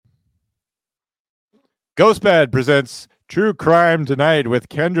Ghostbed presents True Crime Tonight with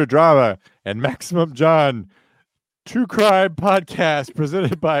Kendra Drama and Maximum John. True Crime Podcast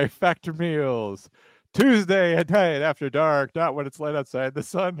presented by Factor Meals. Tuesday at night after dark, not when it's light outside. The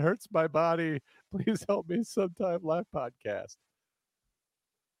sun hurts my body. Please help me sometime. Live podcast.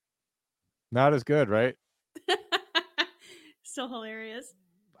 Not as good, right? Still hilarious.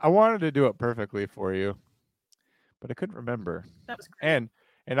 I wanted to do it perfectly for you, but I couldn't remember. That was great.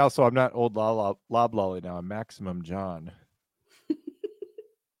 And also, I'm not old Lob Lolly now. I'm Maximum John.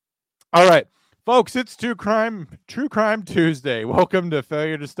 All right, folks, it's True Crime Tuesday. Welcome to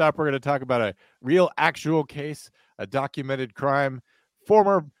Failure to Stop. We're going to talk about a real, actual case, a documented crime.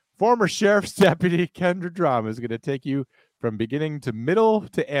 Former sheriff's deputy Kendra Drama is going to take you from beginning to middle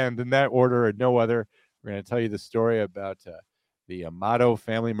to end in that order and no other. We're going to tell you the story about the Amato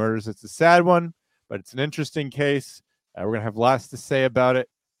family murders. It's a sad one, but it's an interesting case. We're going to have lots to say about it.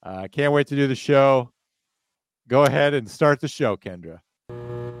 I can't wait to do the show. Go ahead and start the show, Kendra.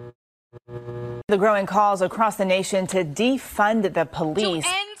 The growing calls across the nation to defund the police. To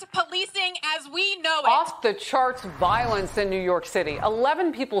end policing as we know it. Off the charts violence in New York City.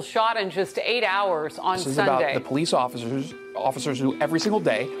 11 people shot in just 8 hours on Sunday. This is about the police officers who every single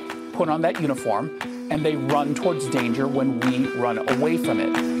day put on that uniform and they run towards danger when we run away from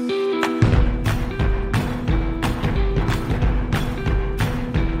it.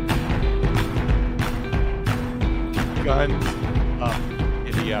 Guns up,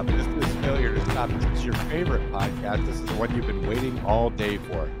 giddy up. This is Failure to Stop. This is your favorite podcast. This is the one you've been waiting all day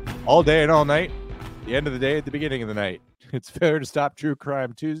for. All day and all night. The end of the day at the beginning of the night. It's Failure to Stop True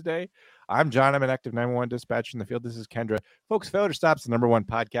Crime Tuesday. I'm John. I'm an active 911 dispatcher in the field. This is Kendra. Folks, Failure to Stop is the #1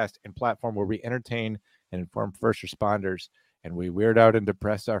 podcast and platform where we entertain and inform first responders, and we weird out and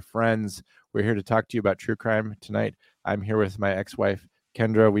depress our friends. We're here to talk to you about true crime tonight. I'm here with my ex-wife,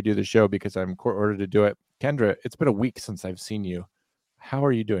 Kendra. We do the show because I'm court ordered to do it. Kendra, it's been a week since I've seen you. How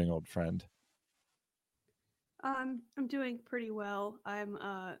are you doing, old friend? I'm doing pretty well. I'm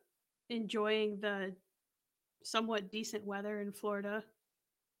enjoying the somewhat decent weather in Florida,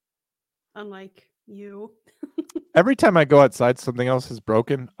 unlike you. Every time I go outside, something else is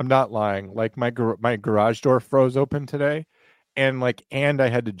broken. I'm not lying. Like my garage door froze open today, and I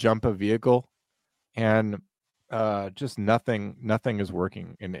had to jump a vehicle, and just nothing is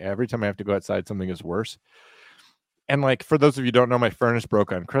working. And every time I have to go outside, something is worse. And for those of you who don't know, my furnace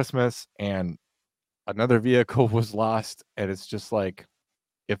broke on Christmas and another vehicle was lost. And it's just like,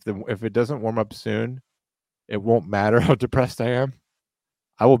 if it doesn't warm up soon, it won't matter how depressed I am.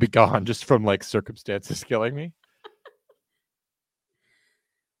 I will be gone just from circumstances killing me.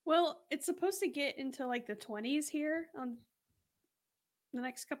 Well, it's supposed to get into the 20s here on the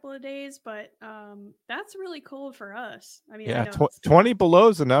next couple of days, but that's really cold for us. I mean, yeah, 20 below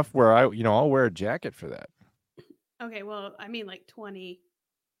is enough where I'll wear a jacket for that. Okay, well, I mean 20,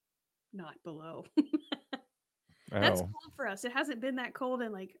 not below. That's cold for us. It hasn't been that cold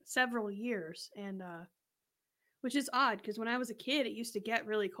in several years, and which is odd because when I was a kid, it used to get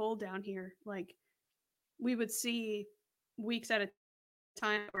really cold down here. We would see weeks at a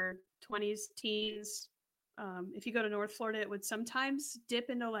time where 20s, teens. If you go to North Florida, it would sometimes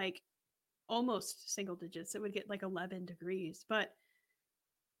dip into almost single digits. It would get 11 degrees, but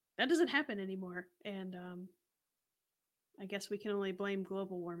that doesn't happen anymore. And I guess we can only blame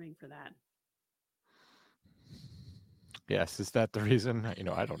global warming for that. Yes, is that the reason?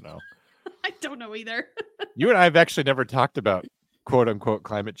 I don't know. I don't know either. You and I have actually never talked about quote unquote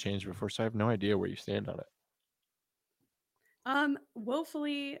climate change before, so I have no idea where you stand on it.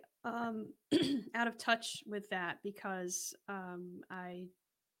 Woefully out of touch with that because I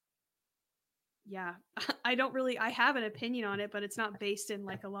have an opinion on it, but it's not based in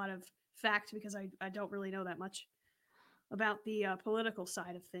a lot of fact because I don't really know that much about the political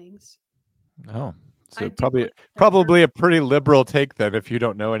side of things. Oh, so probably a pretty liberal take then if you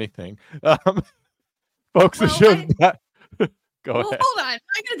don't know anything. Folks, the show's not... Go ahead. Hold on.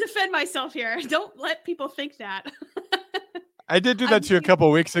 I'm going to defend myself here. Don't let people think that. I did do that to you a couple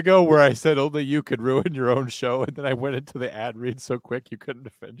of weeks ago where I said only you could ruin your own show. And then I went into the ad read so quick you couldn't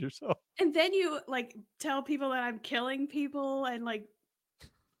defend yourself. And then you tell people that I'm killing people and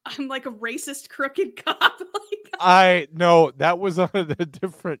I'm a racist, crooked cop. I know that was on a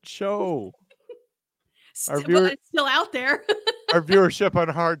different show. It's still out there. Our viewership on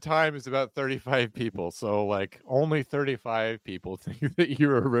Hard Time is about 35 people. So only 35 people think that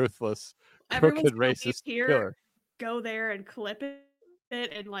you're a ruthless, crooked, racist killer. Go there and clip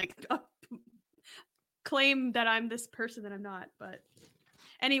it and claim that I'm this person that I'm not. But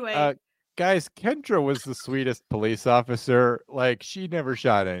anyway, guys, Kendra was the sweetest police officer. She never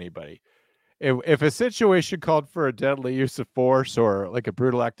shot anybody. if a situation called for a deadly use of force or like a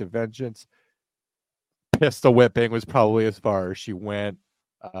brutal act of vengeance, pistol whipping was probably as far as she went.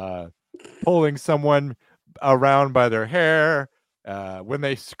 Pulling someone around by their hair. When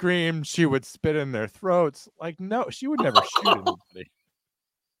they screamed, she would spit in their throats. Like, no, she would never shoot anybody.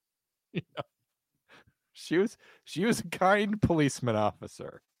 You know? She was a kind policeman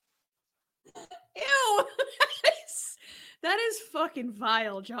officer. Ew. That is fucking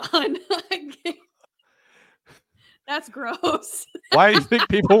vile, John. That's gross. Why do you think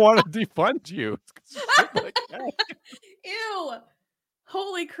people want to defund you? Like that. Ew.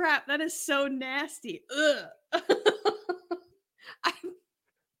 Holy crap, that is so nasty. Ugh.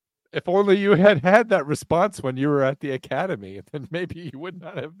 If only you had that response when you were at the academy, then maybe you would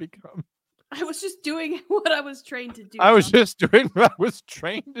not have become. I was just doing what I was trained to do. I was just doing what I was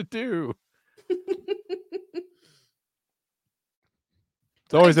trained to do.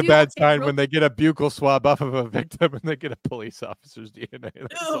 It's always a bad sign when they get a buccal swab off of a victim and they get a police officer's DNA.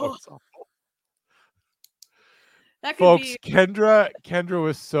 That's always awful. Folks, Kendra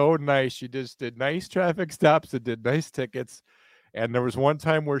was so nice. She just did nice traffic stops and did nice tickets. And there was one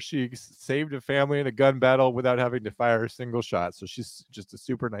time where she saved a family in a gun battle without having to fire a single shot. So she's just a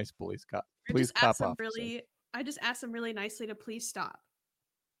super nice police cop. I just asked them really nicely to please stop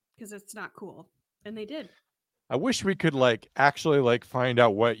because it's not cool, and they did. I wish we could actually find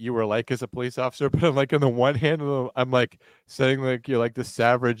out what you were like as a police officer, but I'm on the one hand, I'm saying you're like the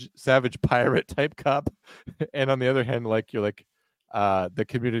savage pirate type cop, and on the other hand, you're the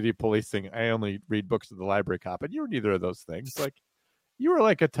community policing. I only read books of the library cop, and you were neither of those things. You were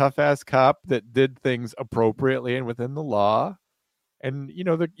like a tough ass cop that did things appropriately and within the law, and you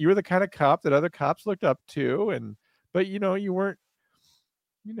were the kind of cop that other cops looked up to, but you weren't.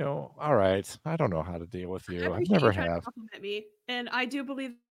 All right. I don't know how to deal with you. I never have. Compliment me, and I do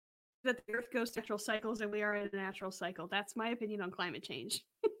believe that the Earth goes through natural cycles, and we are in a natural cycle. That's my opinion on climate change.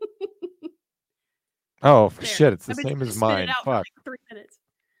 Oh shit! It's the same as mine. Fuck. 3 minutes.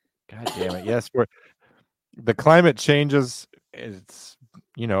 God damn it! Yes, the climate changes. It's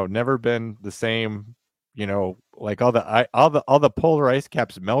never been the same. All the polar ice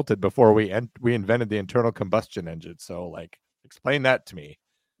caps melted before we invented the internal combustion engine. So explain that to me.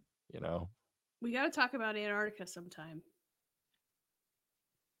 We got to talk about Antarctica sometime.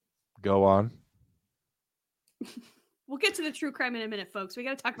 Go on. We'll get to the true crime in a minute, folks. We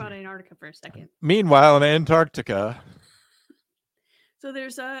got to talk about Antarctica for a second. Meanwhile, in Antarctica. So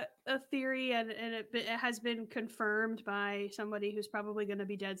there's a theory, and it has been confirmed by somebody who's probably going to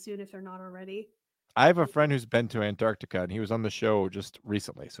be dead soon if they're not already. I have a friend who's been to Antarctica, and he was on the show just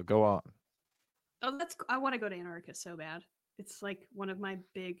recently. So go on. Oh, I want to go to Antarctica so bad. It's one of my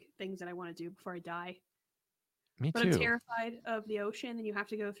big things that I want to do before I die. Me but too. I'm terrified of the ocean, and you have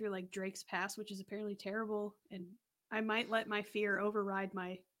to go through Drake's Pass, which is apparently terrible. And I might let my fear override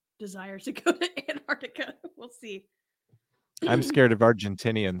my desire to go to Antarctica. We'll see. I'm scared of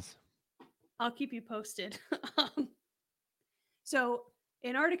Argentinians. I'll keep you posted. So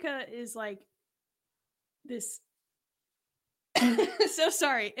Antarctica is this. So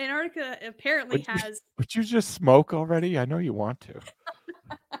sorry. Antarctica apparently has. Would you just smoke already? I know you want to.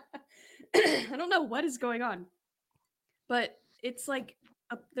 I don't know what is going on, but it's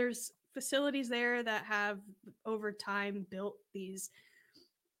there's facilities there that have over time built these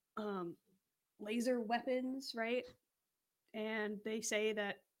laser weapons, right? And they say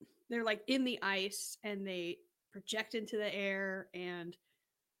that they're in the ice and they project into the air, and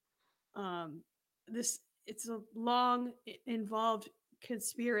it's a long involved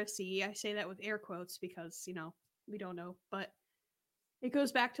conspiracy. I say that with air quotes because we don't know, but it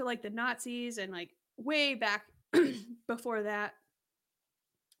goes back to the Nazis and way back before that.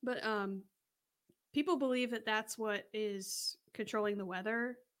 But people believe that that's what is controlling the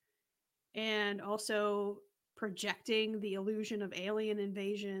weather and also projecting the illusion of alien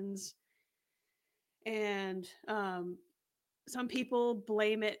invasions. And some people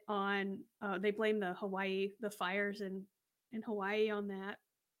blame it on they blame the fires in Hawaii on that.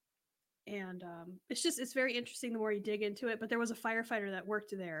 And it's very interesting the more you dig into it. But there was a firefighter that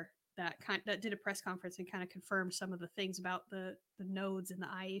worked there that did a press conference and kind of confirmed some of the things about the nodes in the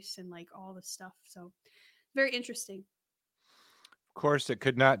ice and all this stuff. So very interesting. Of course, it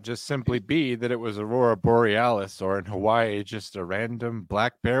could not just simply be that it was Aurora Borealis or in Hawaii, just a random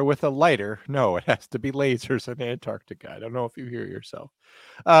black bear with a lighter. No, it has to be lasers in Antarctica. I don't know if you hear yourself.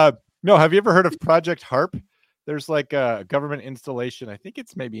 No, have you ever heard of Project HARP? There's a government installation. I think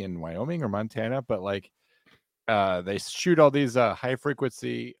it's maybe in Wyoming or Montana, but they shoot all these high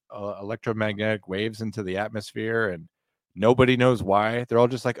frequency electromagnetic waves into the atmosphere, and Nobody knows why. They're all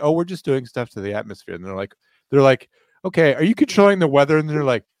just like, oh, we're just doing stuff to the atmosphere. And they're like, okay, are you controlling the weather? And they're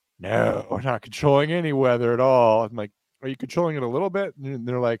like, no, we're not controlling any weather at all. I'm like, are you controlling it a little bit? And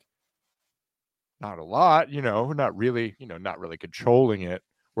they're like, not a lot, not really, not really controlling it.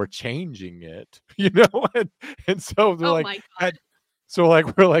 We're changing it, and so they're Oh like, my God. so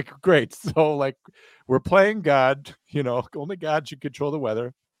like, we're like, great. So like, we're playing God, only God should control the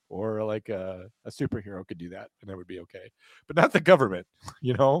weather, or like a superhero could do that, and that would be okay, but not the government,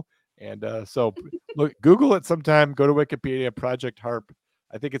 And so look, Google it sometime. Go to Wikipedia, Project HARP.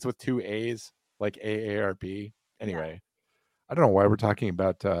 I think it's with 2 A's, like AARP. Anyway, yeah. I don't know why we're talking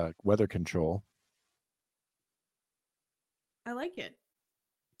about weather control. I like it.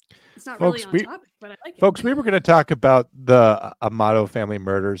 It's not really on topic, but I like it. Folks, we were going to talk about the Amato family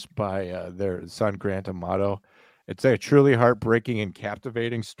murders by their son, Grant Amato. It's a truly heartbreaking and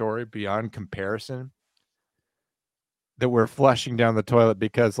captivating story beyond comparison that we're flushing down the toilet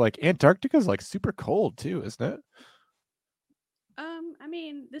because, like, Antarctica is like super cold too, isn't it? I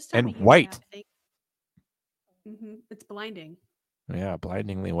mean, this time and white. I think. Mm-hmm. It's blinding. Yeah,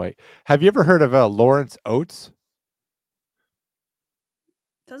 blindingly white. Have you ever heard of Lawrence Oates?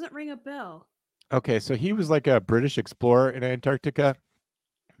 Doesn't ring a bell. Okay, so he was like a British explorer in Antarctica,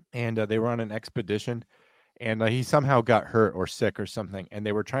 and they were on an expedition, and he somehow got hurt or sick or something, and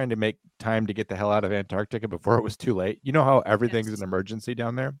they were trying to make time to get the hell out of Antarctica before it was too late. You know how everything's an emergency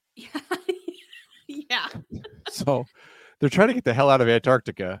down there? Yeah. So they're trying to get the hell out of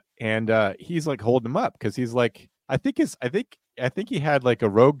Antarctica, and he's like holding him up because he's like, I think he had like a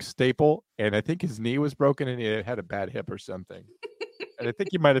rogue staple, and I think his knee was broken, and he had a bad hip or something. And I think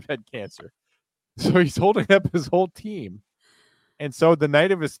he might have had cancer. So he's holding up his whole team. And so the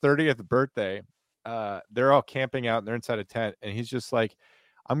night of his 30th birthday, they're all camping out and they're inside a tent. And he's just like,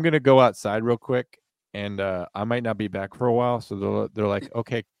 I'm going to go outside real quick. And I might not be back for a while. So they're like,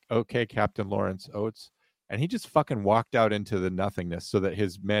 okay, Captain Lawrence Oates. And he just fucking walked out into the nothingness so that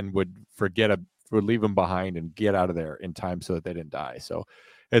his men would leave him behind and get out of there in time so that they didn't die. So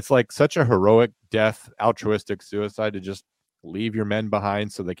it's like such a heroic death, altruistic suicide to just leave your men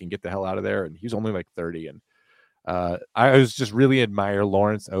behind so they can get the hell out of there. And he's only like 30. And I was just really admire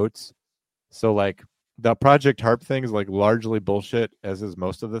Lawrence Oates. So like the Project HARP thing is like largely bullshit, as is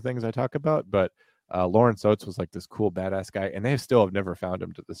most of the things I talk about. But Lawrence Oates was like this cool badass guy, and they still have never found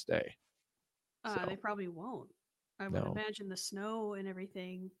him to this day. They probably won't. I would imagine the snow and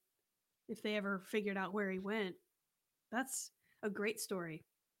everything, if they ever figured out where he went. That's a great story.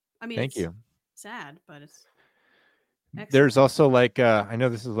 I mean, thank you. Sad, but it's excellent. There's also like I know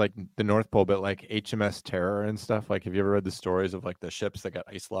this is like the North Pole, but like HMS Terror and stuff. Like, have you ever read the stories of like the ships that got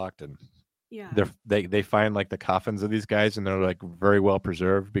ice locked and they find like the coffins of these guys, and they're like very well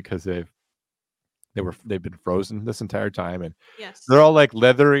preserved because they've been frozen this entire time, and they're all like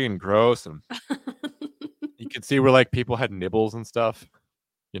leathery and gross, and you can see where like people had nibbles and stuff,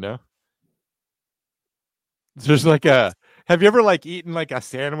 There's like have you ever like eaten like a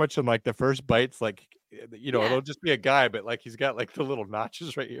sandwich and like the first bite's like, it'll just be a guy, but like he's got like the little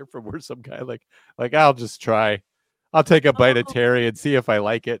notches right here from where some guy like I'll just try. I'll take a bite of Terry and see if I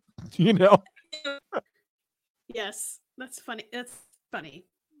like it, Yes, that's funny. That's funny.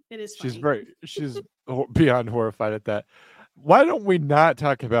 It is funny. She's beyond horrified at that. Why don't we not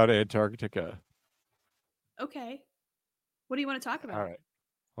talk about Antarctica? Okay. What do you want to talk about? All right.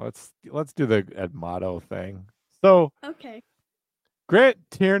 Let's do the Amato thing. So, okay. Grant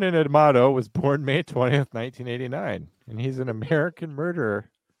Tiernan Amato was born May 20th, 1989, and he's an American murderer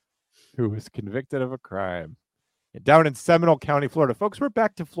who was convicted of a crime down in Seminole County, Florida. Folks, we're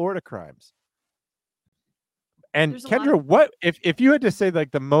back to Florida crimes. And Kendra, what if you had to say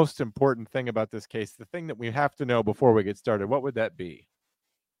like the most important thing about this case, the thing that we have to know before we get started, what would that be?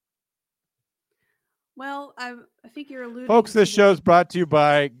 Well, I think you're alluding. Folks, this show is brought to you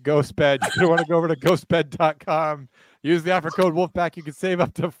by GhostBed. You want to go over to ghostbed.com. Use the offer code Wolfpack. You can save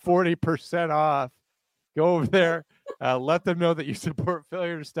up to 40% off. Go over there. Let them know that you support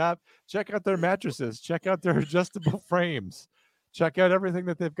Failure to Stop. Check out their mattresses. Check out their adjustable frames. Check out everything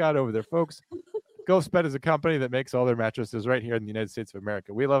that they've got over there, folks. GhostBed is a company that makes all their mattresses right here in the United States of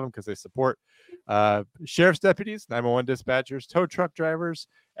America. We love them because they support sheriff's deputies, 911 dispatchers, tow truck drivers,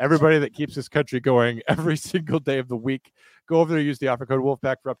 everybody that keeps this country going every single day of the week. Go over there, use the offer code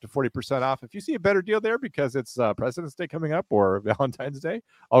Wolfpack for up to 40% off. If you see a better deal there because it's President's Day coming up or Valentine's Day,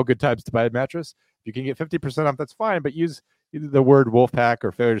 all good times to buy a mattress. If you can get 50% off, that's fine, but use either the word Wolfpack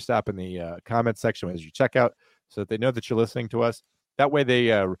or Failure to Stop in the comments section as you check out so that they know that you're listening to us. That way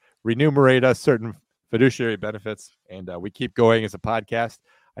they remunerate us certain fiduciary benefits, and we keep going as a podcast.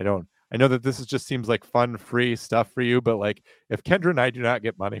 I don't I know that this just seems like fun, free stuff for you, but like if Kendra and I do not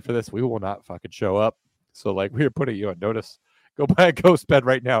get money for this, we will not fucking show up. So like we are putting you on notice. Go buy a ghost bed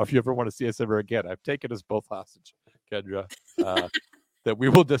right now if you ever want to see us ever again. I've taken us both hostage, Kendra. That we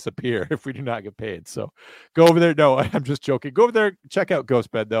will disappear if we do not get paid. So go over there. No, I'm just joking. Go over there, check out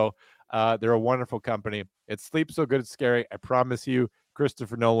Ghost Bed though. They're a wonderful company. It sleeps so good it's scary. I promise you,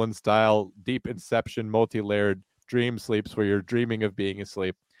 Christopher Nolan style, deep inception, multi-layered dream sleeps where you're dreaming of being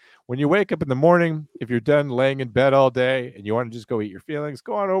asleep. When you wake up in the morning, if you're done laying in bed all day and you want to just go eat your feelings,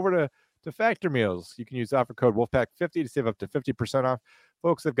 go on over to Factor Meals. You can use offer code Wolfpack50 to save up to 50% off.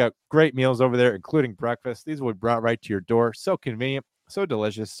 Folks, they've got great meals over there, including breakfast. These will be brought right to your door. So convenient, so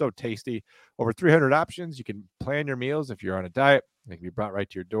delicious, so tasty. Over 300 options. You can plan your meals if you're on a diet. They can be brought right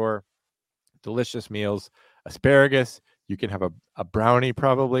to your door. Delicious meals, asparagus. You can have a brownie,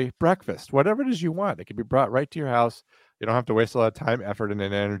 probably breakfast, whatever it is you want. It can be brought right to your house. You don't have to waste a lot of time, effort, and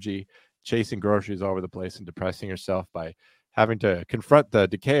energy chasing groceries all over the place and depressing yourself by having to confront the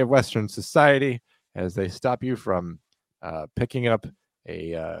decay of Western society as they stop you from picking up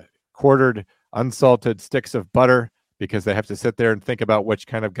a quartered, unsalted sticks of butter because they have to sit there and think about which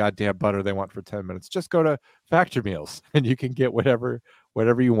kind of goddamn butter they want for 10 minutes. Just go to Factor Meals and you can get whatever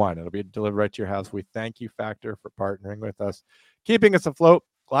you want. It'll be delivered right to your house. We thank you, Factor, for partnering with us, keeping us afloat.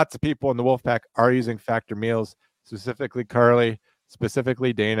 Lots of people in the Wolfpack are using Factor Meals, specifically Carly,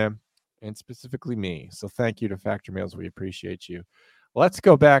 specifically Dana, and specifically me. So thank you to Factor Meals. We appreciate you. Let's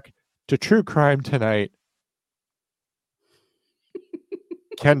go back to true crime tonight.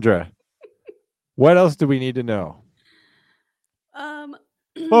 Kendra, what else do we need to know?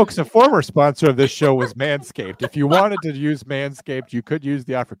 Folks, a former sponsor of this show was Manscaped. If you wanted to use Manscaped, you could use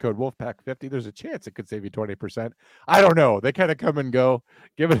the offer code Wolfpack50. There's a chance it could save you 20%. I don't know. They kind of come and go.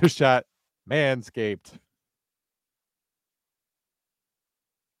 Give it a shot. Manscaped.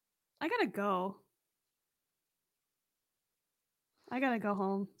 I gotta go. I gotta go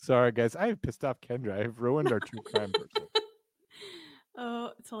home. Sorry, guys. I have pissed off Kendra. I have ruined our true crime person.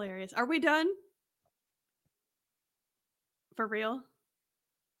 Oh, it's hilarious. Are we done? For real?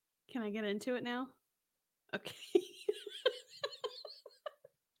 Can I get into it now? Okay.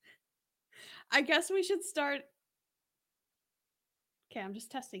 I guess we should start. Okay, I'm just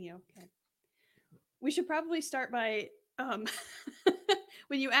testing you. Okay. We should probably start by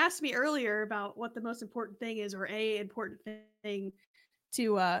when you asked me earlier about what the most important thing is, or a important thing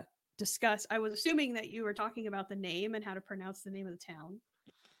to discuss, I was assuming that you were talking about the name and how to pronounce the name of the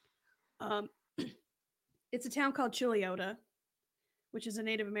town. It's a town called Chiliota, which is a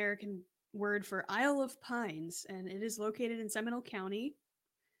Native American word for Isle of Pines, and it is located in Seminole County.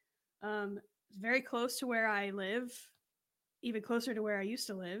 Very close to where I live, even closer to where I used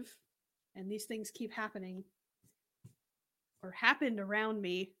to live, and these things keep happening, or happened around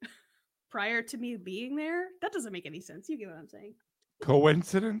me prior to me being there. That doesn't make any sense. You get what I'm saying?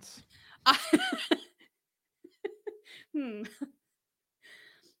 Coincidence?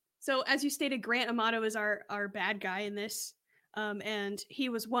 So, as you stated, Grant Amato is our bad guy in this. And he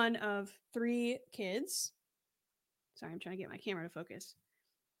was one of 3 kids. Sorry, I'm trying to get my camera to focus.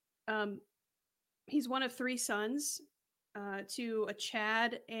 He's one of 3 sons to a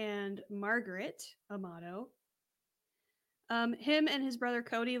Chad and Margaret Amato. Him and his brother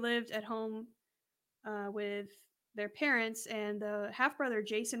Cody lived at home with their parents, and the half-brother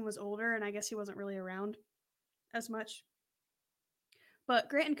Jason was older, and I guess he wasn't really around as much. But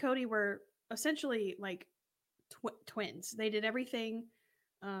Grant and Cody were essentially like twins. They did everything.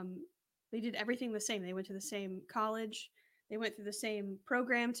 They did everything the same. They went to the same college. They went through the same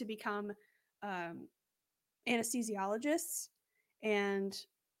program to become anesthesiologists, and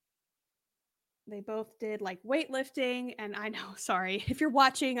they both did like weightlifting. And I know, sorry if you're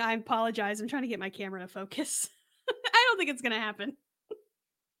watching, I apologize. I'm trying to get my camera to focus. I don't think it's gonna happen.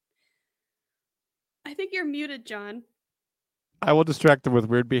 I think you're muted, John. I will distract them with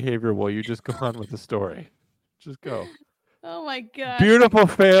weird behavior while you just go on with the story. Just go. Oh my god. Beautiful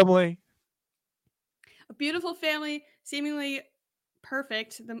family. A beautiful family, seemingly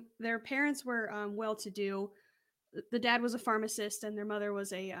perfect. Their parents were well-to-do. The dad was a pharmacist, and their mother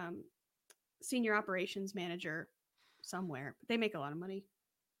was a senior operations manager somewhere. They make a lot of money.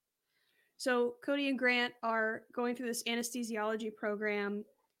 So Cody and Grant are going through this anesthesiology program.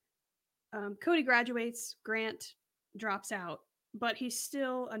 Cody graduates, Grant drops out, but he's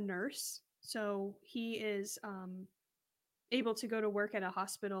still a nurse. So he is able to go to work at a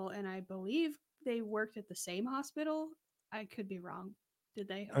hospital, and I believe they worked at the same hospital. I could be wrong. Did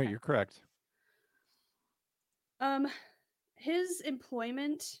they? Okay. Oh, you're correct. His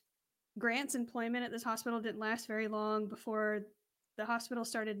employment, Grant's employment at this hospital didn't last very long before the hospital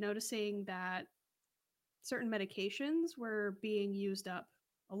started noticing that certain medications were being used up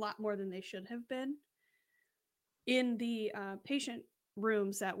a lot more than they should have been in the patient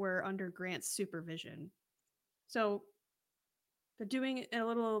rooms that were under Grant's supervision. So they're doing a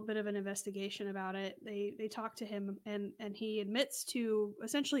little bit of an investigation about it. They talk to him, and he admits to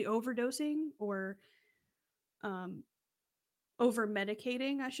essentially overdosing or over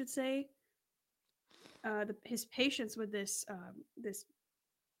medicating, I should say, his patients with this.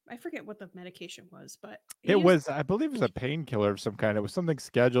 I forget what the medication was, but It was, I believe, it was a painkiller of some kind. It was something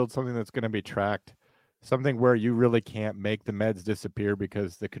scheduled, something that's going to be tracked, something where you really can't make the meds disappear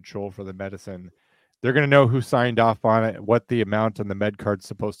because the control for the medicine, they're going to know who signed off on it, what the amount on the med card's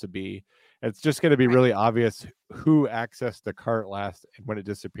supposed to be. It's just going to be really obvious who accessed the cart last and when it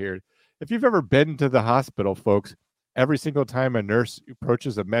disappeared. If you've ever been to the hospital, folks, every single time a nurse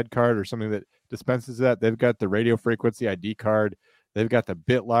approaches a med card or something that dispenses that, they've got the radio frequency ID card. They've got the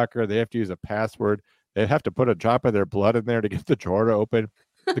bit locker. They have to use a password. They have to put a drop of their blood in there to get the drawer to open.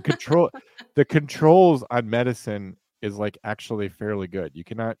 The controls on medicine is like actually fairly good.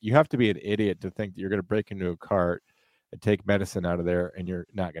 You have to be an idiot to think that you're going to break into a cart and take medicine out of there and you're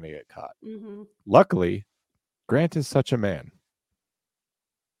not going to get caught. Mm-hmm. Luckily, Grant is such a man.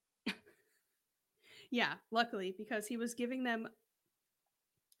 Yeah, luckily, because he was giving them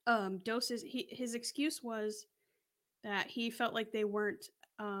doses. His excuse was that he felt like they weren't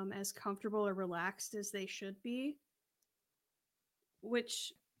as comfortable or relaxed as they should be,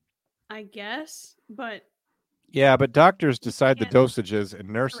 which I guess, but yeah, but doctors decide the dosages and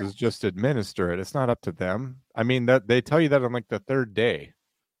nurses just administer it. It's not up to them. I mean, that they tell you that on like the third day.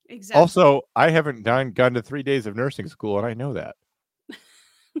 Exactly. Also, I haven't gone to 3 days of nursing school, and I know that.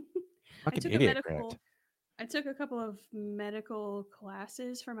 Fucking idiot, Grant. I took a couple of medical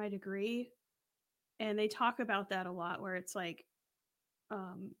classes for my degree, and they talk about that a lot, where it's like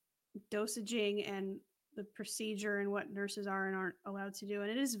dosaging and the procedure and what nurses are and aren't allowed to do.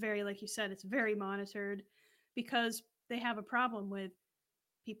 And it is very, like you said, it's very monitored because they have a problem with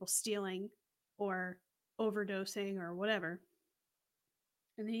people stealing or overdosing or whatever.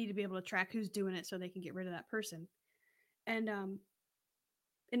 And they need to be able to track who's doing it so they can get rid of that person. And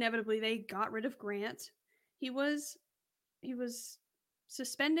inevitably they got rid of Grant. He was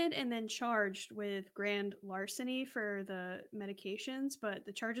suspended and then charged with grand larceny for the medications, but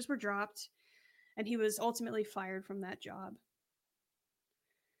the charges were dropped and he was ultimately fired from that job.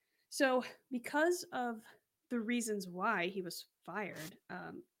 So, because of the reasons why he was fired,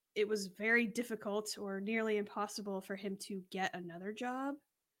 it was very difficult or nearly impossible for him to get another job,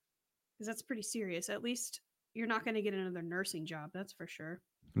 because that's pretty serious. At least you're not going to get another nursing job, that's for sure.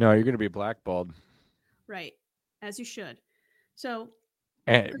 No, you're going to be blackballed. Right, as you should. So,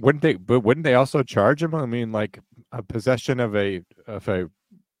 and wouldn't they also charge him? I mean, like a possession of a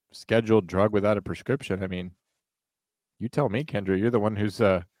scheduled drug without a prescription. I mean, you tell me, Kendra. You're the one who's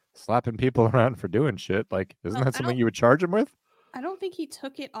slapping people around for doing shit. Like, isn't that something you would charge him with? I don't think he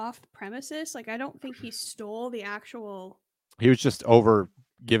took it off the premises. Like, I don't think he stole the actual. He was just over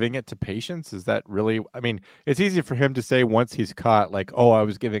giving it to patients. Is that really? I mean, it's easy for him to say once he's caught, like, "Oh, I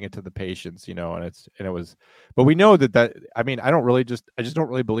was giving it to the patients," and it was. But we know that. I mean, I just don't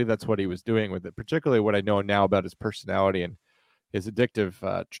really believe that's what he was doing with it. Particularly what I know now about his personality and his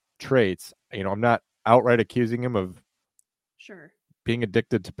addictive traits. I'm not outright accusing him of being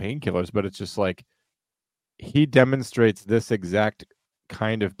addicted to painkillers, but it's just like he demonstrates this exact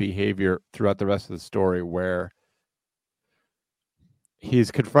kind of behavior throughout the rest of the story, where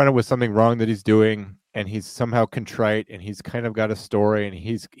he's confronted with something wrong that he's doing and he's somehow contrite and he's kind of got a story and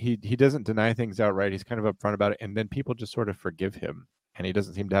he doesn't deny things outright. He's kind of upfront about it, and then people just sort of forgive him and he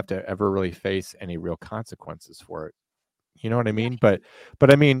doesn't seem to have to ever really face any real consequences for it. You know what I mean? But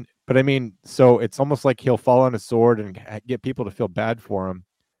I mean, so it's almost like he'll fall on a sword and get people to feel bad for him.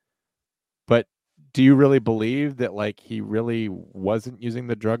 But do you really believe that, like, he really wasn't using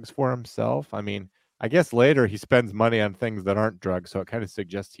the drugs for himself? I mean, I guess later he spends money on things that aren't drugs, so it kind of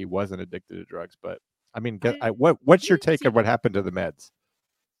suggests he wasn't addicted to drugs. But I mean, what's your take on what happened to the meds?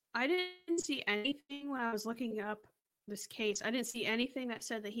 I didn't see anything when I was looking up this case. I didn't see anything that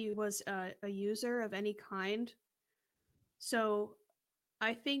said that he was a user of any kind. So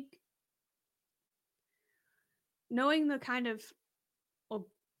I think knowing the kind of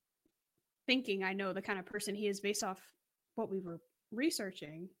thinking I know the kind of person he is based off what we were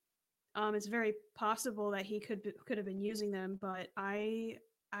researching, it's very possible that he could have been using them, but I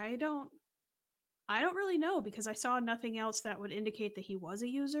don't really know because I saw nothing else that would indicate that he was a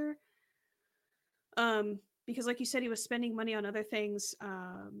user. because like you said, he was spending money on other things,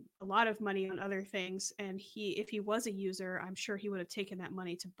 a lot of money on other things. And if he was a user, I'm sure he would have taken that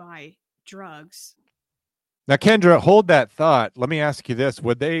money to buy drugs. Now, Kendra, hold that thought. Let me ask you this.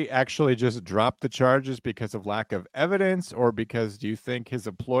 Would they actually just drop the charges because of lack of evidence, or because do you think his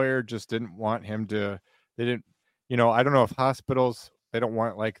employer just didn't want him to, they didn't, I don't know if hospitals, they don't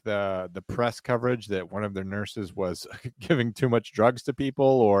want like the press coverage that one of their nurses was giving too much drugs to people,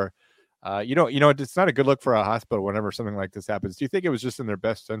 or, it's not a good look for a hospital whenever something like this happens. Do you think it was just in their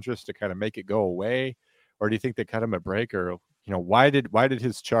best interest to kind of make it go away? Or do you think they cut him a break? Or, why did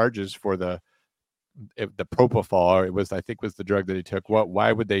his charges for the propofol, I think was the drug that he took.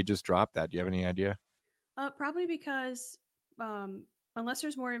 Why would they just drop that? Do you have any idea? Probably because, unless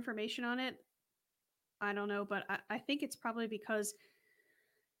there's more information on it, I don't know, but I think it's probably because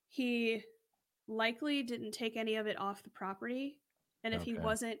he likely didn't take any of it off the property. And if he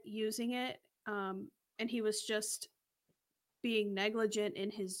wasn't using it, and he was just being negligent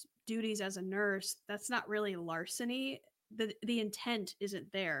in his duties as a nurse, that's not really larceny. The intent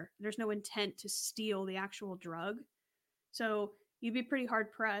isn't there. There's no intent to steal the actual drug. So you'd be pretty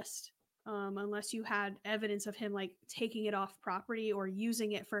hard pressed, unless you had evidence of him like taking it off property or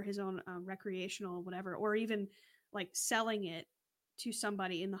using it for his own recreational whatever, or even like selling it to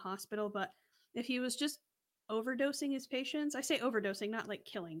somebody in the hospital. But if he was just overdosing his patients, I say overdosing, not like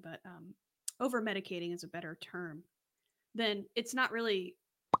killing, but over medicating is a better term, then it's not really,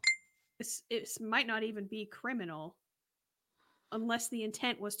 it might not even be criminal unless the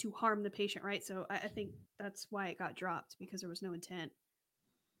intent was to harm the patient, right? So I think that's why it got dropped, because there was no intent.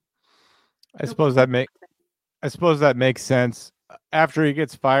 I suppose that makes sense. After he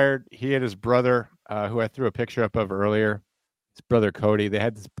gets fired, he and his brother, who I threw a picture up of earlier, his brother Cody, they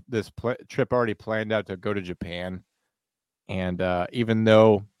had this trip already planned out to go to Japan. And even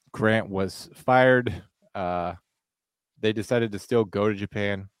though Grant was fired, they decided to still go to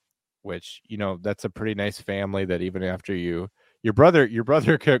Japan, which, that's a pretty nice family that even after your brother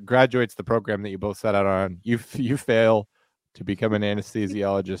graduates the program that you both set out on, you fail to become an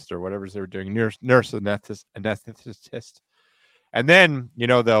anesthesiologist or whatever they were doing, nurse anesthetist. And then,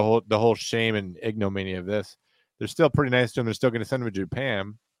 the whole shame and ignominy of this, they're still pretty nice to him. They're still going to send him to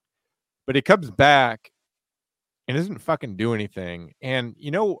Japan, but he comes back and doesn't fucking do anything. And,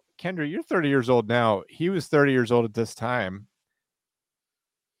 Kendra, you're 30 years old now. He was 30 years old at this time.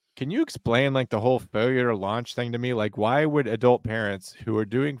 Can you explain like the whole failure to launch thing to me? Like, why would adult parents who are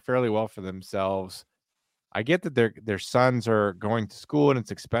doing fairly well for themselves, I get that their sons are going to school and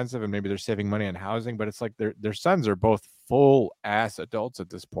it's expensive and maybe they're saving money on housing, but it's like their sons are both full ass adults at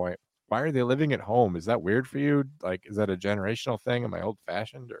this point. Why are they living at home? Is that weird for you? Like, is that a generational thing? Am I old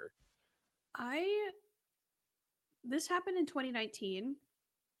fashioned or? This happened in 2019.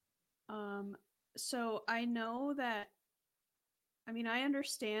 So I know that, I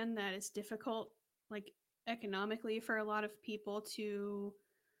understand that it's difficult, like economically, for a lot of people to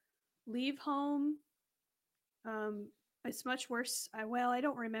leave home. It's much worse. I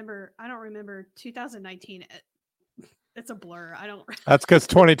don't remember 2019. It's a blur. That's because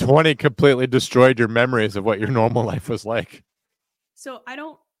 2020 completely destroyed your memories of what your normal life was like. So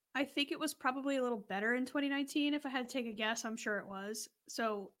I think it was probably a little better in 2019. If I had to take a guess, I'm sure it was.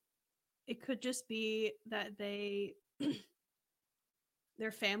 So it could just be that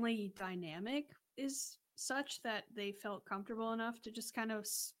their family dynamic is such that they felt comfortable enough to just kind of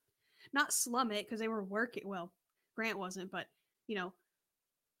not slum it, because they were working. Well, Grant wasn't, but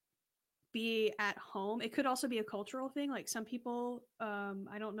be at home. It could also be a cultural thing. Like some people,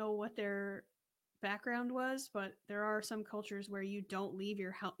 I don't know what their background was, but there are some cultures where you don't leave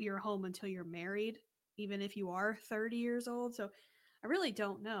your home until you're married, even if you are 30 years old. So I really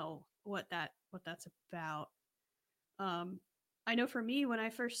don't know what that's about. I know for me, when I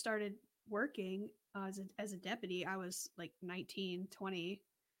first started working as a deputy, I was like 19, 20.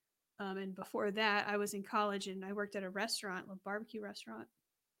 And before that, I was in college and I worked at a restaurant, a barbecue restaurant,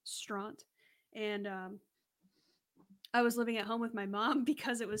 Straunt. And I was living at home with my mom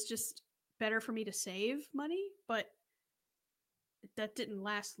because it was just better for me to save money, but that didn't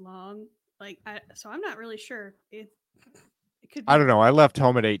last long. So I'm not really sure. It could be. I don't know. I left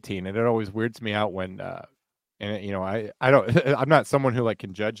home at 18, and it always weirds me out when, I don't, I'm not someone who like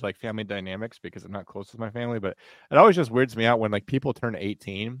can judge like family dynamics because I'm not close with my family, but it always just weirds me out when like people turn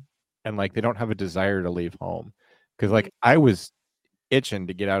 18 and like they don't have a desire to leave home. Because like I was itching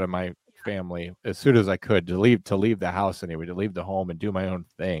to get out of my family as soon as I could, to leave the house anyway, to leave the home and do my own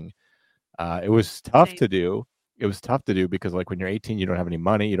thing. It was tough to do. It was tough to do because like when you're 18, you don't have any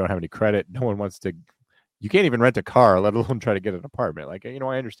money, you don't have any credit. No one wants to you can't even rent a car, let alone try to get an apartment. Like, I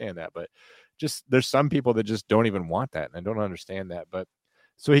understand that, but just there's some people that just don't even want that, and I don't understand that. But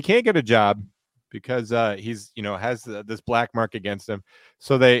so he can't get a job because he's has this black mark against him.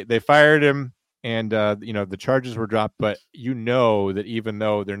 So they fired him, and the charges were dropped. But that even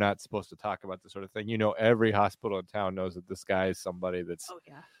though they're not supposed to talk about this sort of thing, every hospital in town knows that this guy is somebody that's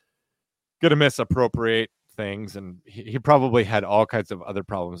gonna misappropriate things, and he probably had all kinds of other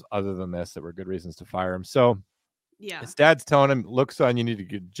problems other than this that were good reasons to fire him. So his dad's telling him, look, son, you need to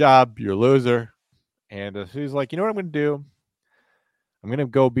get a job, you're a loser. And he's like, you know what I'm gonna do? I'm gonna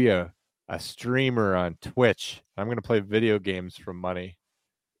go be a streamer on Twitch. I'm gonna play video games for money.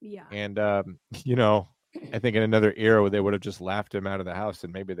 And I think in another era they would have just laughed him out of the house,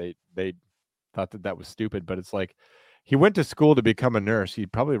 and maybe they thought that was stupid. But it's like, he went to school to become a nurse. He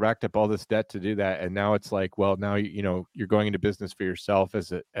probably racked up all this debt to do that, and now it's like, well, now you're going into business for yourself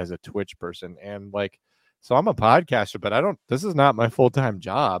as a Twitch person, and like, so I'm a podcaster, but this is not my full-time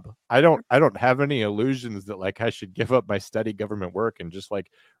job. I don't have any illusions that like I should give up my steady government work and just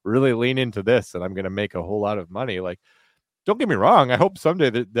like really lean into this, and I'm going to make a whole lot of money. Like, don't get me wrong. I hope someday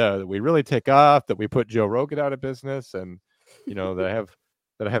that we really take off, that we put Joe Rogan out of business, and that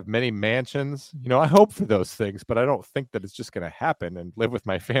I have many mansions. I hope for those things, but I don't think that it's just going to happen and live with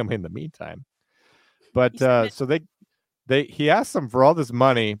my family in the meantime. But so he asked them for all this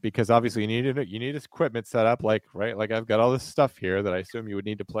money because obviously you need his equipment set up, like I've got all this stuff here that I assume you would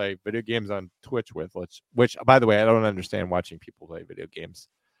need to play video games on Twitch with, which by the way, I don't understand watching people play video games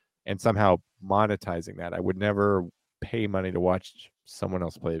and somehow monetizing that. I would never pay money to watch someone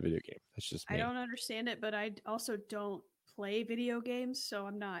else play a video game. That's just me. I don't understand it, but I also don't play video games, so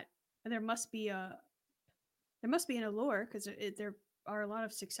I'm not. There must be an allure, because there are a lot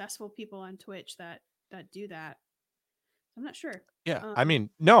of successful people on Twitch that do that. I'm not sure. Yeah,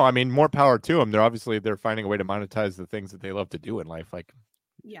 more power to them. They're finding a way to monetize the things that they love to do in life. Like,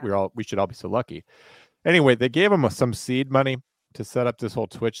 we should all be so lucky. Anyway, they gave him some seed money to set up this whole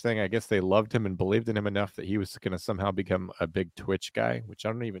Twitch thing. I guess they loved him and believed in him enough that he was going to somehow become a big Twitch guy, which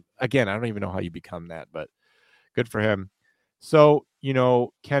I don't even know how you become that, but good for him. So,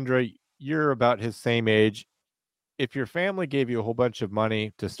 Kendra, you're about his same age. If your family gave you a whole bunch of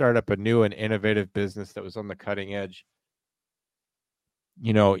money to start up a new and innovative business that was on the cutting edge,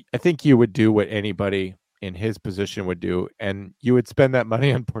 I think you would do what anybody in his position would do, and you would spend that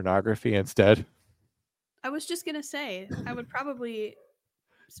money on pornography instead. I was just going to say, I would probably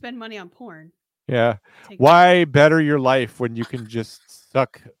spend money on porn. Yeah. Why better your life when you can just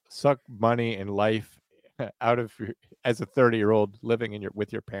suck money and life out of as a 30-year-old living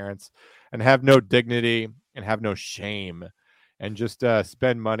with your parents and have no dignity and have no shame, and just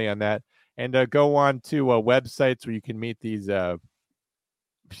spend money on that, and go on to websites where you can meet these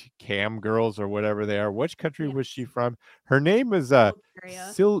cam girls or whatever they are. Which country was she from? Her name is Silviana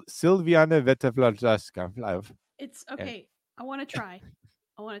Vetavlajska. It's okay. I want to try.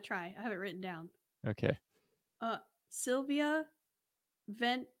 I have it written down. Okay. Sylvia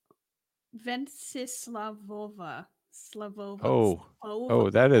Vencislavova. Oh,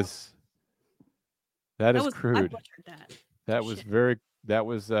 that is crude. I butchered that. That was very. That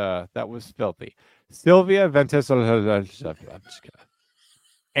was filthy. Sylvia Ventislavova.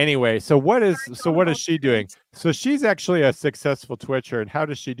 Anyway, so what is she doing? So she's actually a successful Twitcher, and how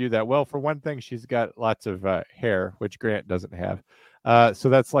does she do that? Well, for one thing, she's got lots of hair, which Grant doesn't have. So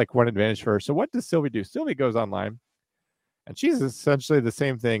that's like one advantage for her. So what does Sylvie do? Sylvie goes online, and she's essentially the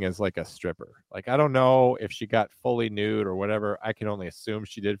same thing as like a stripper. Like, I don't know if she got fully nude or whatever. I can only assume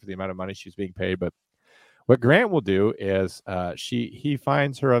she did for the amount of money she's being paid. But what Grant will do is he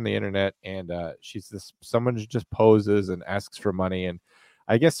finds her on the internet, and she's someone who just poses and asks for money. And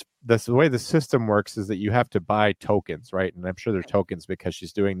I guess the way the system works is that you have to buy tokens, right? And I'm sure they're tokens because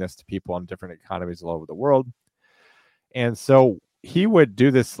she's doing this to people in different economies all over the world. And so he would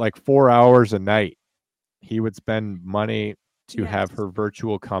do this like 4 hours a night. He would spend money to have her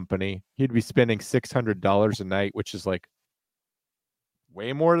virtual company. He'd be spending $600 a night, which is like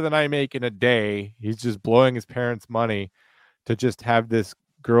way more than I make in a day. He's just blowing his parents' money to just have this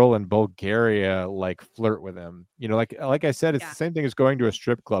girl in Bulgaria like flirt with him. Like I said, it's the same thing as going to a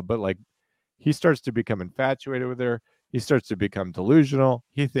strip club, but like he starts to become infatuated with her. He starts to become delusional.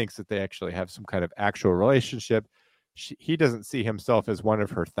 He thinks that they actually have some kind of actual relationship. He doesn't see himself as one of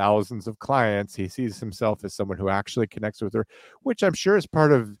her thousands of clients. He sees himself as someone who actually connects with her, which I'm sure is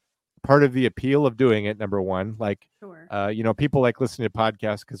part of the appeal of doing it. Number one, like, sure. People like listening to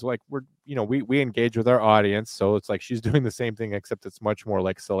podcasts because like we engage with our audience. So it's like she's doing the same thing, except it's much more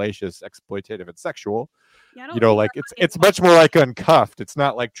like salacious, exploitative, and sexual. Yeah, like it's much more like Uncuffed. It's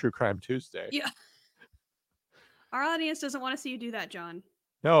not like True Crime Tuesday. Yeah. Our audience doesn't want to see you do that, John.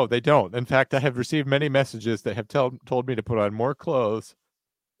 No, they don't. In fact, I have received many messages that have told me to put on more clothes,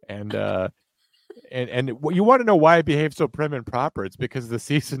 and you want to know why I behave so prim and proper? It's because the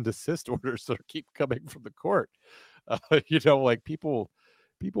cease and desist orders that keep coming from the court. Like people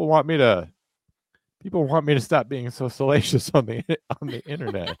want me to stop being so salacious on the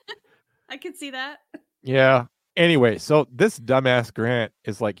internet. I can see that. Yeah. Anyway, so this dumbass Grant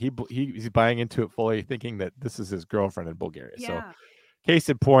is like he's buying into it fully, thinking that this is his girlfriend in Bulgaria. Yeah. So, case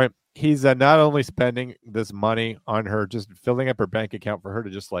in point, he's not only spending this money on her, just filling up her bank account for her to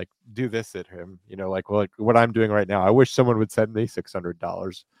just like do this at him. Like what I'm doing right now. I wish someone would send me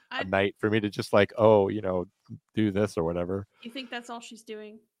 $600 a night for me to just like, do this or whatever. You think that's all she's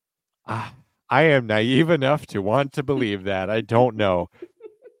doing? I am naive enough to want to believe that. I don't know.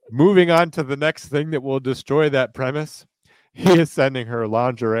 Moving on to the next thing that will destroy that premise, he is sending her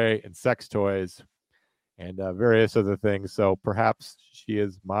lingerie and sex toys and various other things. So perhaps she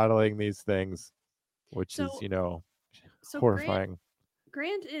is modeling these things, which is, horrifying.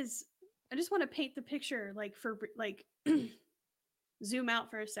 Grant is, I just want to paint the picture, like, for, like, zoom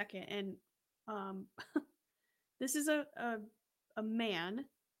out for a second. And this is a man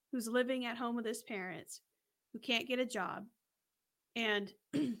who's living at home with his parents, who can't get a job, and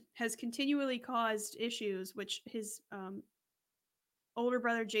has continually caused issues, which his older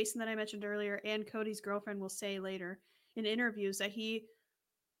brother Jason that I mentioned earlier and Cody's girlfriend will say later in interviews that he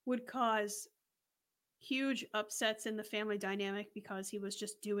would cause huge upsets in the family dynamic because he was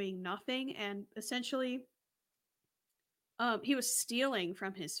just doing nothing, and essentially he was stealing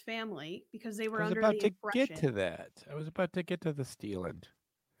from his family because they were under the impression. I was about to get to that. I was about to get to the stealing.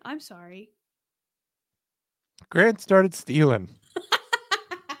 I'm sorry. Grant started stealing.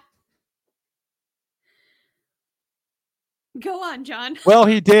 Go on, John. Well,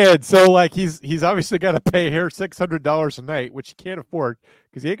 he did. So, like, he's obviously got to pay her $600 a night, which he can't afford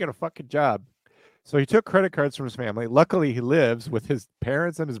because he ain't got a fucking job. So he took credit cards from his family. Luckily, he lives with his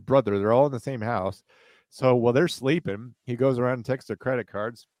parents and his brother. They're all in the same house. So while they're sleeping, he goes around and takes their credit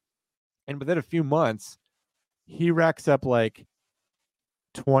cards. And within a few months, he racks up like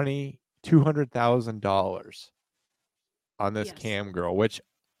 $200,000 on this cam girl, which,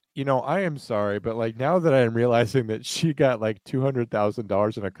 I am sorry, but like now that I am realizing that she got like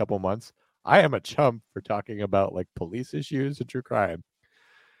 $200,000 in a couple months, I am a chump for talking about like police issues and true crime.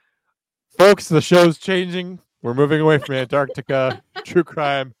 Folks, the show's changing. We're moving away from Antarctica, true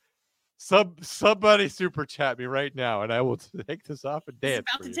crime. Somebody super chat me right now, and I will take this off and dance.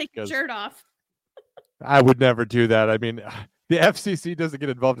 He's about to take your shirt off. I would never do that. I mean, the FCC doesn't get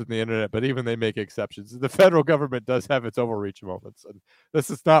involved in the internet, but even they make exceptions. The federal government does have its overreach moments, and this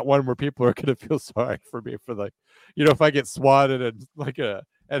is not one where people are going to feel sorry for me for like, if I get swatted and like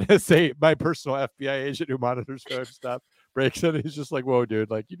NSA, my personal FBI agent who monitors phone stuff breaks in, he's just like, "Whoa,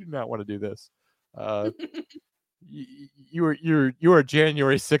 dude! Like, you do not want to do this." You are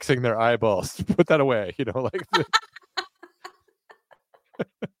January 6ing their eyeballs. Put that away. Like.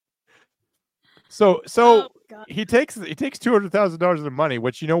 So he takes $200,000 of money,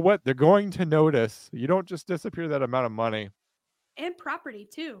 which, you know what, they're going to notice. You don't just disappear that amount of money. And property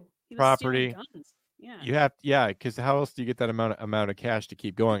too. He was property. Guns. Yeah. You have, because how else do you get that amount of cash to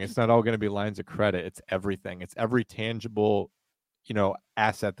keep going? It's not all going to be lines of credit. It's everything. It's every tangible,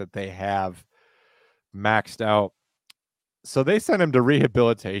 asset that they have maxed out. So they sent him to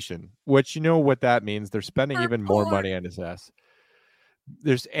rehabilitation, which, you know what that means. They're spending even more money on his ass.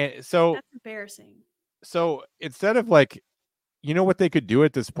 That's embarrassing. So instead of like, what they could do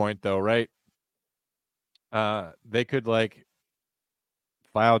at this point though, right? They could like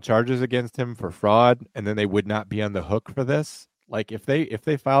file charges against him for fraud, and then they would not be on the hook for this. Like if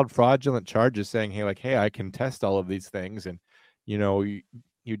they filed fraudulent charges saying, hey, I contest all of these things, and you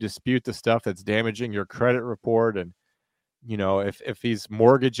dispute the stuff that's damaging your credit report, and if he's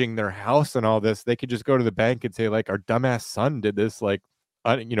mortgaging their house and all this, they could just go to the bank and say, like, our dumbass son did this, like,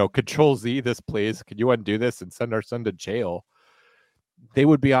 Control Z this, please. Could you undo this and send our son to jail? They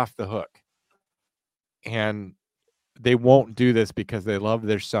would be off the hook. And they won't do this because they love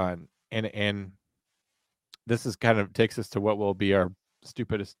their son. And this is kind of takes us to what will be our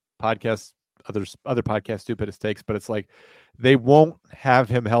stupidest podcast, other podcast stupidest takes, but it's like they won't have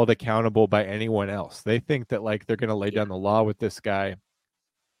him held accountable by anyone else. They think that like they're going to lay down the law with this guy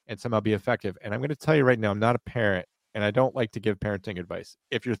and somehow be effective. And I'm going to tell you right now, I'm not a parent, and I don't like to give parenting advice.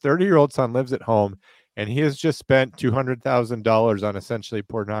 If your 30-year-old son lives at home and he has just spent $200,000 on essentially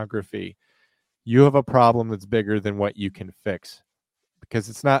pornography, you have a problem that's bigger than what you can fix. Because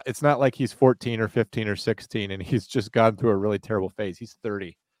it's not like he's 14 or 15 or 16 and he's just gone through a really terrible phase. He's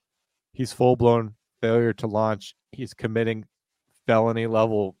 30. He's full-blown failure to launch. He's committing felony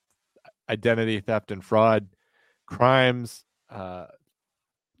level identity theft and fraud crimes,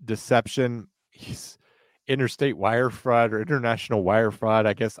 deception. He's interstate wire fraud or international wire fraud.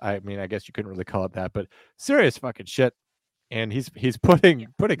 I guess you couldn't really call it that, but serious fucking shit. And he's putting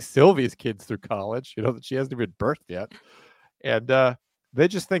Sylvie's kids through college, that she hasn't even birthed yet. And they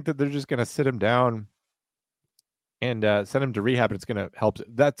just think that they're just going to sit him down and send him to rehab, and it's going to help.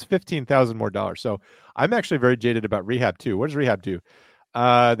 That's $15,000 more dollars. So I'm actually very jaded about rehab too. What does rehab do?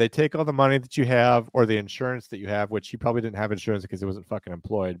 They take all the money that you have or the insurance that you have, which he probably didn't have insurance because he wasn't fucking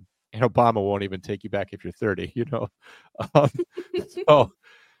employed. And Obama won't even take you back if you're 30,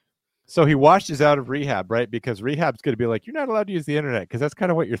 So he washes out of rehab, right? Because rehab's going to be like, you're not allowed to use the internet because that's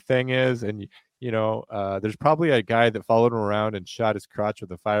kind of what your thing is. And, there's probably a guy that followed him around and shot his crotch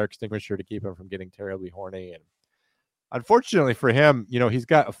with a fire extinguisher to keep him from getting terribly horny. And unfortunately for him, he's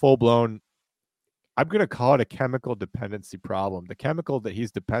got a full-blown, I'm going to call it a chemical dependency problem. The chemical that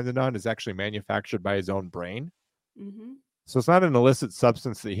he's dependent on is actually manufactured by his own brain. Mm-hmm. So it's not an illicit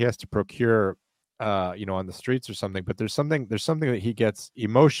substance that he has to procure, on the streets or something, but there's something that he gets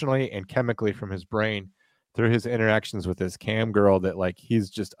emotionally and chemically from his brain through his interactions with this cam girl that like he's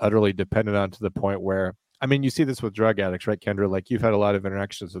just utterly dependent on, to the point where, I mean, you see this with drug addicts, right, Kendra? Like you've had a lot of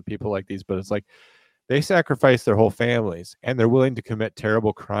interactions with people like these, but it's like they sacrifice their whole families and they're willing to commit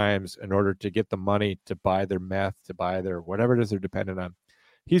terrible crimes in order to get the money to buy their meth, to buy their whatever it is they're dependent on.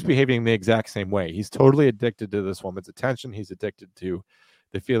 He's behaving the exact same way. He's totally addicted to this woman's attention. He's addicted to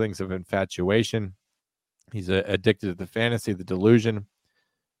the feelings of infatuation. He's addicted to the fantasy, the delusion.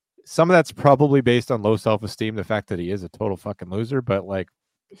 Some of that's probably based on low self-esteem, the fact that he is a total fucking loser, but like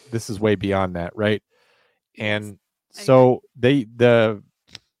this is way beyond that, right? And so the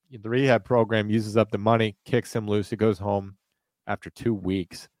rehab program uses up the money, kicks him loose. He goes home after 2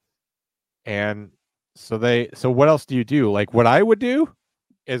 weeks. And so what else do you do? Like what I would do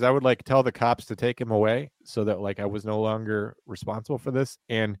is I would like tell the cops to take him away so that like I was no longer responsible for this.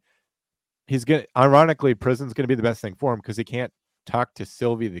 And ironically, prison's going to be the best thing for him because he can't talk to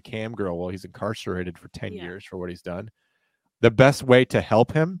Sylvie, the cam girl, while he's incarcerated for 10 years for what he's done. The best way to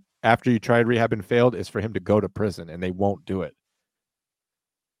help him after you tried rehab and failed is for him to go to prison, and they won't do it.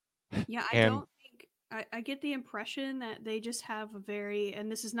 Yeah, I get the impression that they just have and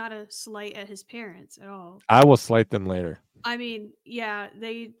this is not a slight at his parents at all. I will slight them later. I mean, yeah,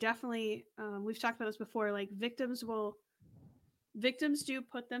 they definitely, we've talked about this before, like victims do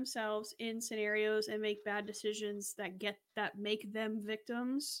put themselves in scenarios and make bad decisions that make them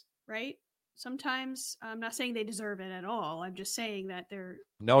victims, right? Sometimes, I'm not saying they deserve it at all. I'm just saying that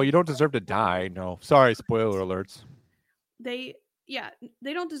No, you don't deserve to die. No. Sorry, spoiler alerts. They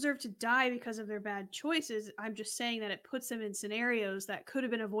don't deserve to die because of their bad choices. I'm just saying that it puts them in scenarios that could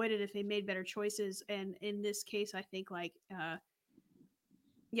have been avoided if they made better choices. And in this case, I think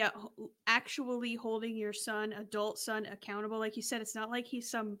actually holding your adult son accountable. Like you said, it's not like he's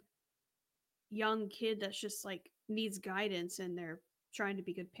some young kid that's just like needs guidance and they're trying to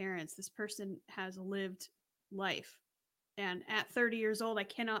be good parents. This person has lived life. And at 30 years old, I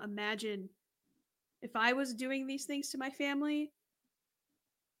cannot imagine if I was doing these things to my family,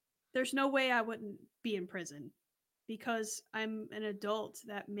 there's no way I wouldn't be in prison because I'm an adult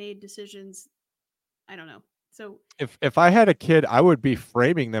that made decisions. I don't know. So if I had a kid, I would be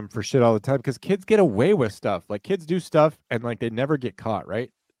framing them for shit all the time because kids get away with stuff. Like kids do stuff and like they never get caught, right?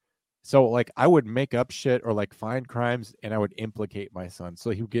 So like I would make up shit or like find crimes and I would implicate my son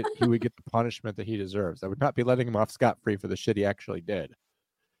so he would get the punishment that he deserves. I would not be letting him off scot-free for the shit he actually did.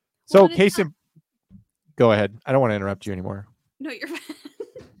 So go ahead. I don't want to interrupt you anymore. No, you're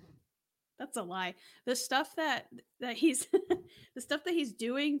that's a lie. The stuff that he's the stuff that he's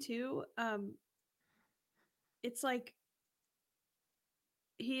doing too, it's like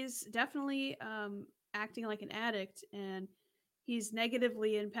he's definitely acting like an addict and he's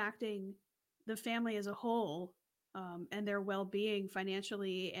negatively impacting the family as a whole and their well-being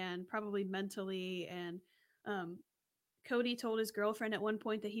financially and probably mentally. And Cody told his girlfriend at one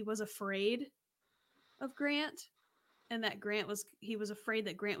point that he was afraid of Grant and that he was afraid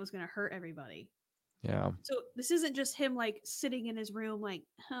that Grant was going to hurt everybody. Yeah. So this isn't just him like sitting in his room like,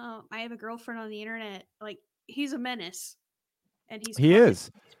 oh, I have a girlfriend on the internet. Like he's a menace and he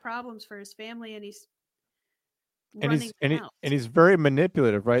is problems for his family and he's he's very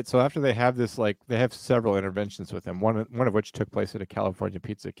manipulative, right? So after they have this, like they have several interventions with him, one of which took place at a California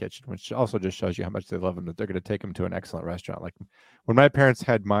pizza kitchen, which also just shows you how much they love him, that they're going to take him to an excellent restaurant. Like when my parents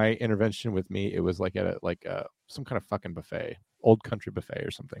had my intervention with me, it was like at some kind of fucking buffet, Old Country buffet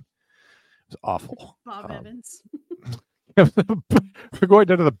or something. It was awful. Bob Evans. We're going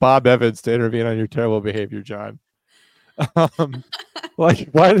down to the Bob Evans to intervene on your terrible behavior, John. Like,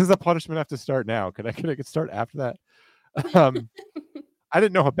 why does the punishment have to start now? Can I start after that? I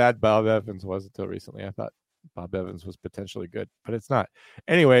didn't know how bad Bob Evans was until recently. I thought Bob Evans was potentially good, but it's not.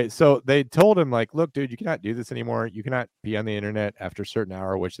 Anyway, so they told him, like, look, dude, you cannot do this anymore. You cannot be on the internet after a certain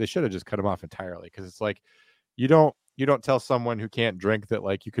hour, which they should have just cut him off entirely, because it's like you don't tell someone who can't drink that,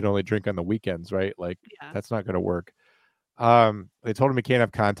 like, you can only drink on the weekends, right? Like, that's not going to work. They told him he can't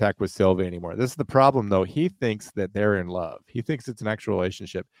have contact with Sylvie anymore. This is the problem, though. He thinks that they're in love. He thinks it's an actual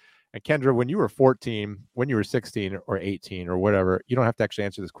relationship. And Kendra, when you were 14, when you were 16 or 18 or whatever, you don't have to actually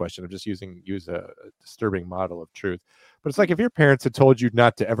answer this question. I'm just use a disturbing model of truth. But it's like, if your parents had told you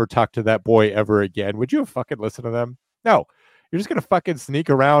not to ever talk to that boy ever again, would you have fucking listened to them? No. You're just going to fucking sneak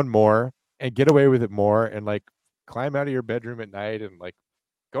around more and get away with it more, and like climb out of your bedroom at night and like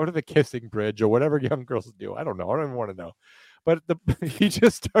go to the kissing bridge or whatever young girls do. I don't know. I don't even want to know. But he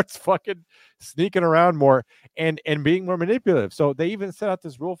just starts fucking sneaking around more and being more manipulative. So they even set out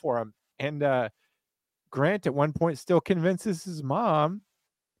this rule for him. And Grant at one point still convinces his mom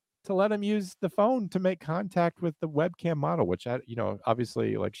to let him use the phone to make contact with the webcam model, which,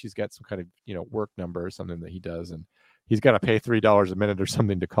 obviously, like, she's got some kind of, work number or something that he does, and he's got to pay $3 a minute or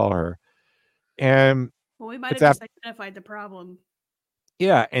something to call her. And we might have just identified the problem.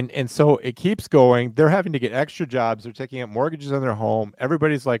 Yeah, and so it keeps going. They're having to get extra jobs. They're taking out mortgages on their home.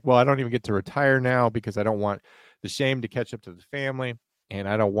 Everybody's like, well, I don't even get to retire now because I don't want the shame to catch up to the family, and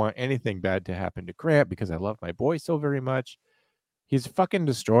I don't want anything bad to happen to Grant because I love my boy so very much. He's fucking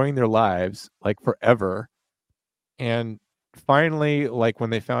destroying their lives, like, forever. And finally, like, when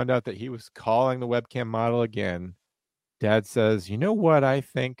they found out that he was calling the webcam model again, Dad says, you know what I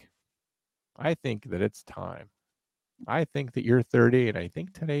think? I think that it's time. I think that you're 30, and I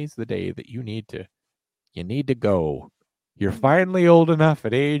think today's the day that you need to go. You're finally old enough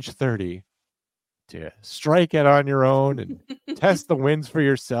at age 30 to strike it on your own and test the winds for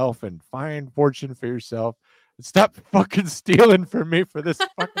yourself and find fortune for yourself. And stop fucking stealing from me for this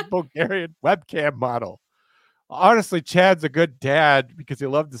fucking Bulgarian webcam model. Honestly, Chad's a good dad because he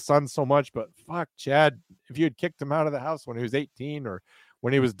loved his son so much, but fuck, Chad, if you had kicked him out of the house when he was 18 or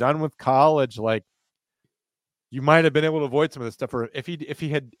when he was done with college, like, you might have been able to avoid some of this stuff. Or if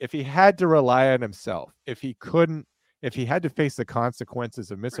he had to rely on himself, if he had to face the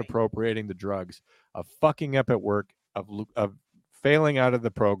consequences of misappropriating the drugs, of fucking up at work, of failing out of the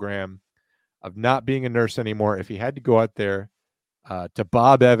program, of not being a nurse anymore, if he had to go out there to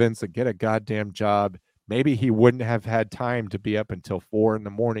Bob Evans and get a goddamn job, maybe he wouldn't have had time to be up until 4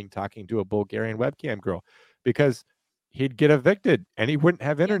 a.m. talking to a Bulgarian webcam girl, because he'd get evicted and he wouldn't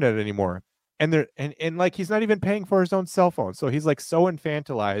have internet anymore. And like, he's not even paying for his own cell phone. So he's like so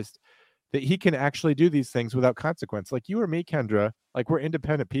infantilized that he can actually do these things without consequence. Like you or me, Kendra, like, we're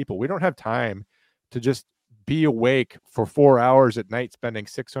independent people. We don't have time to just be awake for 4 hours at night, spending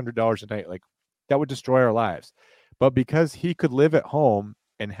 $600 a night. Like, that would destroy our lives. But because he could live at home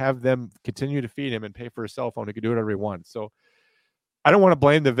and have them continue to feed him and pay for his cell phone, he could do whatever he wants. So I don't want to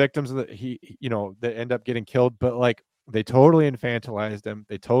blame the victims that that end up getting killed, but like, they totally infantilized him.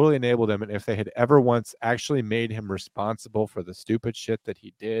 They totally enabled him. And if they had ever once actually made him responsible for the stupid shit that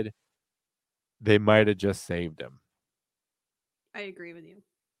he did, they might have just saved him. I agree with you.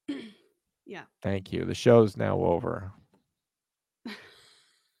 Yeah. Thank you. The show's now over.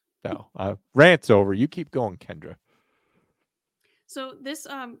 No, rant's over. You keep going, Kendra. So this,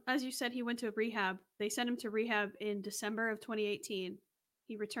 as you said, he went to rehab. They sent him to rehab in December of 2018.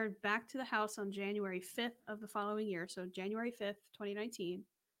 He returned back to the house on January 5th of the following year. So January 5th, 2019.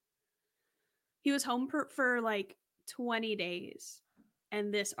 He was home for like 20 days.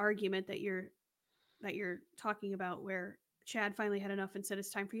 And this argument that you're talking about, where Chad finally had enough and said,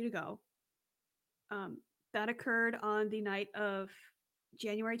 it's time for you to go. That occurred on the night of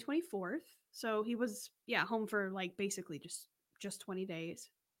January 24th. So he was, home for like basically just 20 days.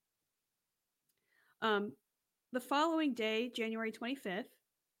 The following day, January 25th,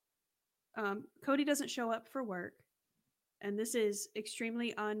 Cody doesn't show up for work, and this is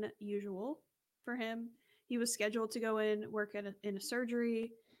extremely unusual for him. He was scheduled to go in, work in a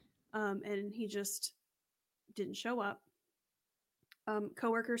surgery, and he just didn't show up.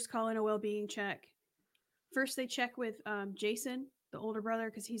 Coworkers call in a well-being check. First, they check with Jason, the older brother,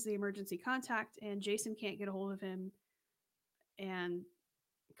 because he's the emergency contact, and Jason can't get a hold of him and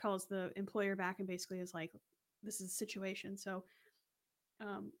calls the employer back and basically is like, this is the situation. So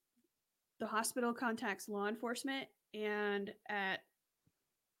the hospital contacts law enforcement, and at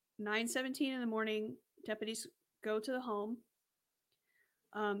 9:17 in the morning, deputies go to the home.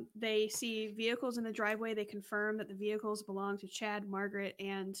 They see vehicles in the driveway. They confirm that the vehicles belong to Chad, Margaret,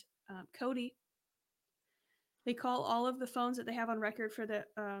 and Cody. They call all of the phones that they have on record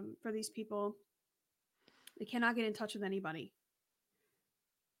for these people. They cannot get in touch with anybody.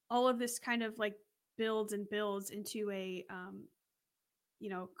 All of this kind of like builds and builds into a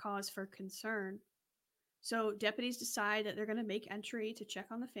cause for concern. So deputies decide that they're going to make entry to check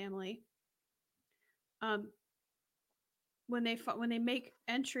on the family. When they make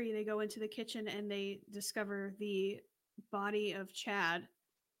entry, they go into the kitchen and they discover the body of Chad,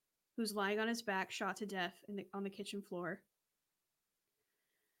 who's lying on his back, shot to death on the kitchen floor.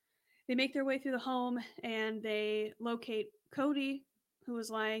 They make their way through the home and they locate Cody, who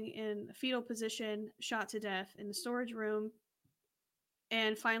was lying in a fetal position, shot to death in the storage room.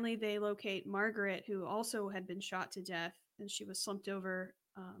 And finally, they locate Margaret, who also had been shot to death, and she was slumped over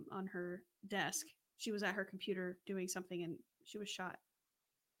on her desk. She was at her computer doing something, and she was shot.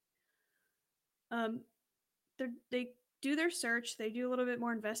 They do their search. They do a little bit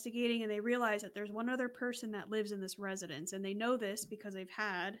more investigating, and they realize that there's one other person that lives in this residence, and they know this because they've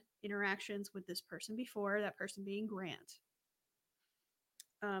had interactions with this person before, that person being Grant.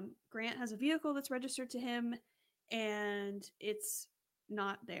 Grant has a vehicle that's registered to him, and it's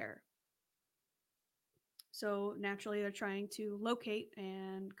not there. So naturally, they're trying to locate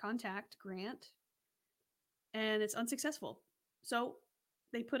and contact Grant, and it's unsuccessful. So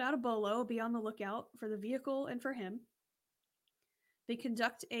they put out a bolo, be on the lookout for the vehicle and for him. They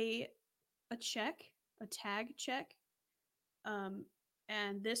conduct a tag check,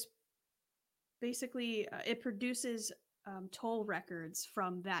 and this basically it produces toll records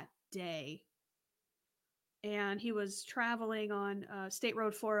from that day. And he was traveling on State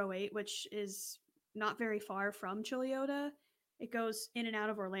Road 408, which is not very far from Chiliota. It goes in and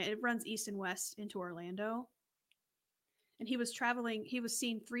out of Orlando. It runs east and west into Orlando. And he was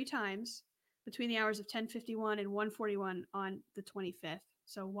seen 3 times between the hours of 10:51 and 1:41 on the 25th.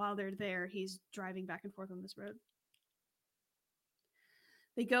 So while they're there, he's driving back and forth on this road.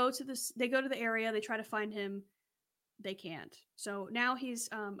 They go to the area. They try to find him. They can't. So now he's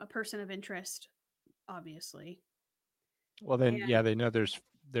a person of interest, obviously. Well, then, yeah, they know there's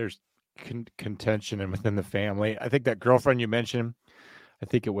contention and within the family. I think that girlfriend you mentioned, I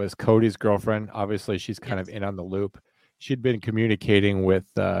think it was Cody's girlfriend. Obviously, she's kind of in on the loop. She'd been communicating with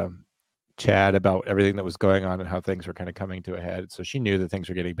Chad about everything that was going on and how things were kind of coming to a head. So she knew that things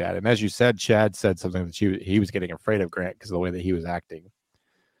were getting bad. And as you said, Chad said something that he was getting afraid of Grant because of the way that he was acting.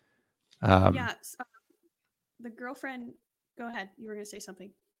 The girlfriend, go ahead. You were going to say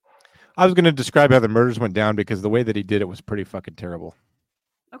something. I was going to describe how the murders went down because the way that he did it was pretty fucking terrible.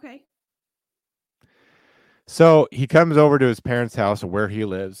 Okay. So he comes over to his parents' house where he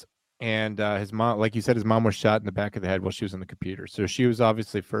lives. And his mom, like you said, his mom was shot in the back of the head while she was on the computer. So she was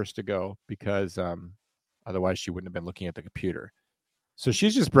obviously first to go because otherwise she wouldn't have been looking at the computer. So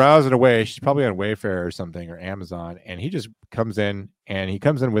she's just browsing away. She's probably on Wayfair or something or Amazon. And he just comes in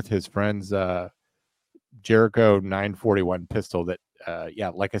with his friend's Jericho 941 pistol that,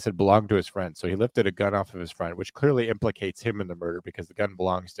 like I said, belonged to his friend. So he lifted a gun off of his friend, which clearly implicates him in the murder because the gun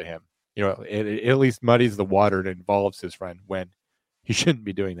belongs to him. You know, it at least muddies the water and involves his friend when he shouldn't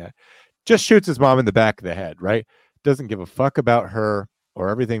be doing that. Just shoots his mom in the back of the head, right? Doesn't give a fuck about her or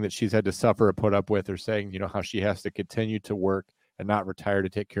everything that she's had to suffer or put up with, or saying, you know, how she has to continue to work and not retire to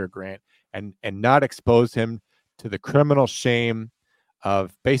take care of Grant and not expose him to the criminal shame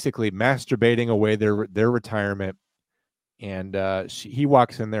of basically masturbating away their retirement. And he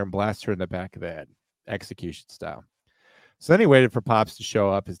walks in there and blasts her in the back of the head, execution style. So then he waited for Pops to show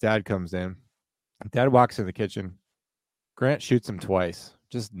up. His dad comes in. Dad walks in the kitchen. Grant shoots him twice.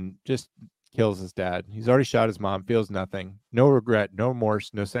 Just kills his dad. He's already shot his mom. Feels nothing. No regret. No remorse.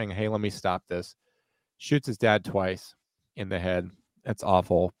 No saying, hey, let me stop this. Shoots his dad twice in the head. That's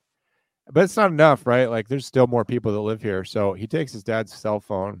awful. But it's not enough, right? Like, there's still more people that live here. So he takes his dad's cell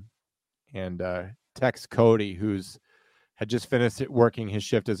phone and texts Cody, who's had just finished working his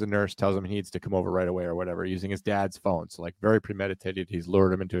shift as a nurse, tells him he needs to come over right away or whatever, using his dad's phone. So, like, very premeditated. He's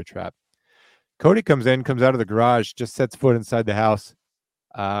lured him into a trap. Cody comes out of the garage, just sets foot inside the house.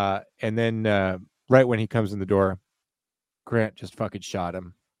 And then right when he comes in the door, Grant just fucking shot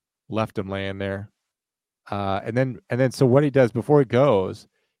him, left him laying there. And then so what he does before he goes,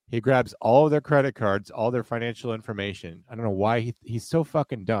 he grabs all of their credit cards, all their financial information. I don't know why he's so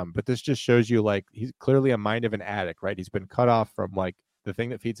fucking dumb, but this just shows you, like, he's clearly a mind of an addict, right? He's been cut off from, like, the thing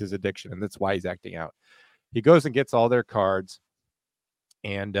that feeds his addiction, and that's why he's acting out. He goes and gets all their cards,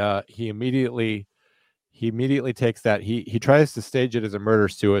 and he immediately He immediately takes that. He tries to stage it as a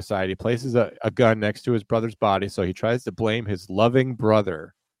murder-suicide. He places a gun next to his brother's body, so he tries to blame his loving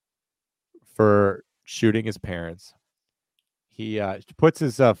brother for shooting his parents. He puts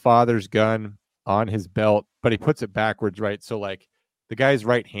his father's gun on his belt, but he puts it backwards, right? So like the guy's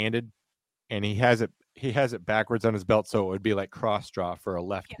right-handed, and he has it backwards on his belt, so it would be like cross draw for a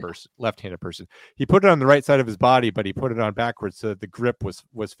left-handed person. He put it on the right side of his body, but he put it on backwards so that the grip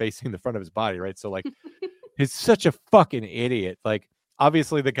was facing the front of his body, right? So like he's such a fucking idiot. Like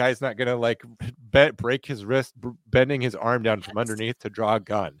obviously the guy's not gonna like break his wrist bending his arm down from underneath to draw a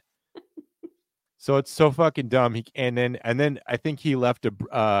gun. So it's so fucking dumb. And then I think he left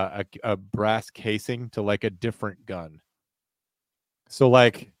a brass casing to like a different gun. So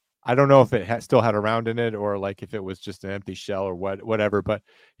like I don't know if it still had a round in it or like if it was just an empty shell or whatever. But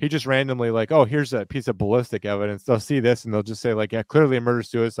he just randomly like, oh, here's a piece of ballistic evidence. They'll see this and they'll just say like, yeah, clearly a murder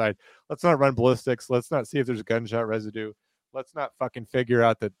suicide. Let's not run ballistics. Let's not see if there's a gunshot residue. Let's not fucking figure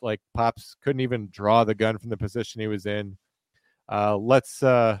out that like Pops couldn't even draw the gun from the position he was in.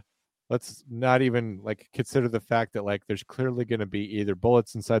 Let's not even like consider the fact that like there's clearly going to be either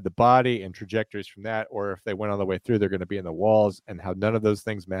bullets inside the body and trajectories from that, or if they went all the way through, they're going to be in the walls, and how none of those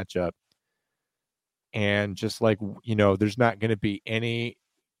things match up. And just like, there's not going to be any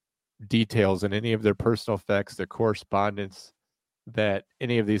details in any of their personal effects, their correspondence, that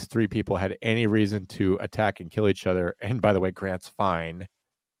any of these three people had any reason to attack and kill each other. And by the way, Grant's fine.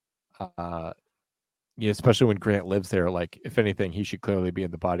 Especially when Grant lives there, like if anything, he should clearly be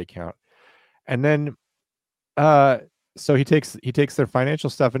in the body count. And then so he takes their financial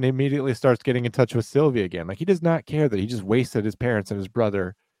stuff and immediately starts getting in touch with Sylvia again. Like he does not care that he just wasted his parents and his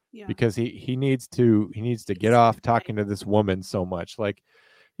brother because he needs to get off talking to this woman so much. Like,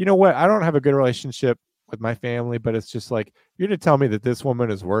 you know what? I don't have a good relationship with my family, but it's just like, you're gonna tell me that this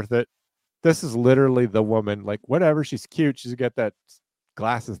woman is worth it. This is literally the woman. Like, whatever, she's cute, she's got that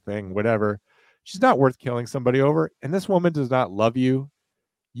glasses thing, whatever. She's not worth killing somebody over. And this woman does not love you.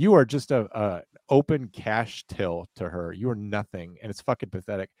 You are just a open cash till to her. You are nothing. And it's fucking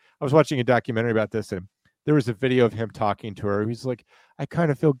pathetic. I was watching a documentary about this, and there was a video of him talking to her. He's like, I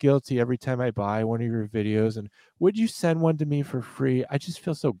kind of feel guilty every time I buy one of your videos. And would you send one to me for free? I just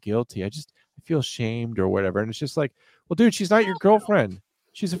feel so guilty. I feel shamed or whatever. And it's just like, well, dude, she's not your girlfriend.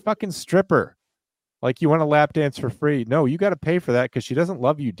 She's a fucking stripper. Like, you want a lap dance for free? No, you got to pay for that because she doesn't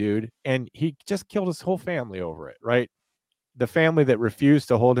love you, dude. And he just killed his whole family over it, right? The family that refused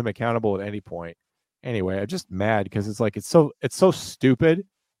to hold him accountable at any point. Anyway, I'm just mad because it's like it's so stupid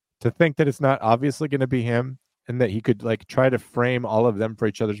to think that it's not obviously going to be him and that he could like try to frame all of them for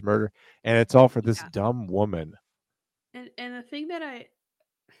each other's murder, and it's all for this dumb woman. And the thing that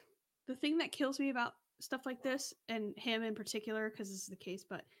kills me about stuff like this, and him in particular, because this is the case,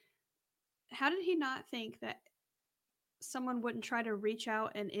 but how did he not think that someone wouldn't try to reach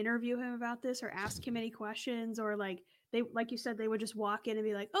out and interview him about this or ask him any questions, or like you said, they would just walk in and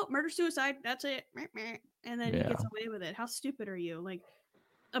be like, oh, murder suicide, that's it, and then he gets away with it. How stupid are you? Like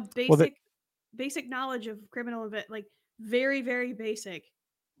a basic knowledge of criminal event, like very, very basic,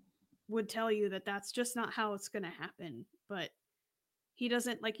 would tell you that that's just not how it's going to happen. But he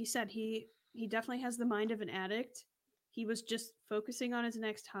doesn't, like you said, he definitely has the mind of an addict. He was just focusing on his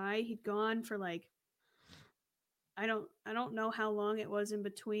next high. He'd gone for like, I don't know how long it was in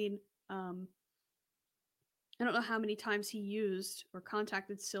between. I don't know how many times he used or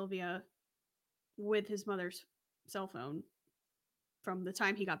contacted Sylvia with his mother's cell phone from the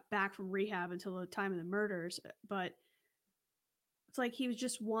time he got back from rehab until the time of the murders. But it's like he was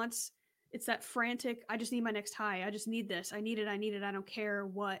just wants, it's that frantic, I just need my next high. I just need this. I need it. I don't care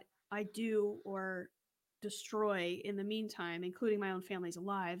what I do or destroy in the meantime, including my own family's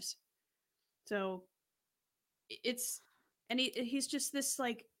lives. So he's just this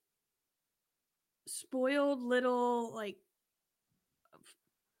like spoiled little like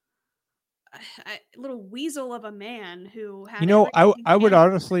little weasel of a man who had, I would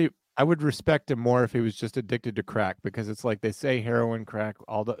honestly, I would respect him more if he was just addicted to crack, because it's like they say heroin, crack,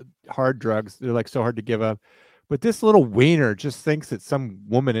 all the hard drugs, they're like so hard to give up. But this little wiener just thinks that some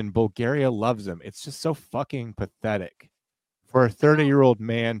woman in Bulgaria loves him. It's just so fucking pathetic for a 30-year-old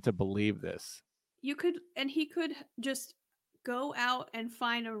man to believe this. He could just go out and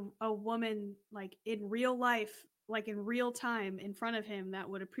find a woman like in real life, like in real time in front of him, that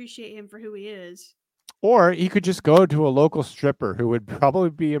would appreciate him for who he is. Or he could just go to a local stripper who would probably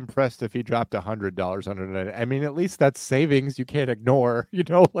be impressed if he dropped $100 on her. I mean, at least that's savings you can't ignore.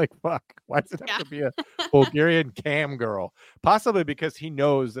 Like, fuck. Why does it have to be a Bulgarian cam girl? Possibly because he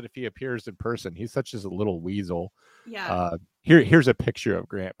knows that if he appears in person, he's such as a little weasel. Yeah. Here's a picture of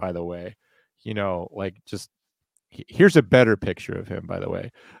Grant, by the way. like just here's a better picture of him, by the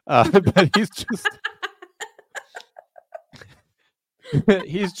way. But he's just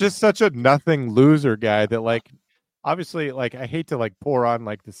he's just such a nothing loser guy that like obviously like I hate to like pour on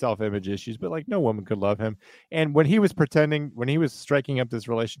like the self-image issues, but like no woman could love him. And when he was striking up this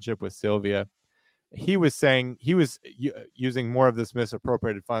relationship with Sylvia, he was saying he was using more of this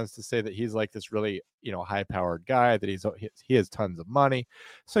misappropriated funds to say that he's like this really high powered guy, that he has tons of money,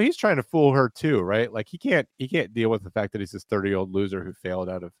 so he's trying to fool her too, right? Like he can't deal with the fact that he's this 30-year-old loser who failed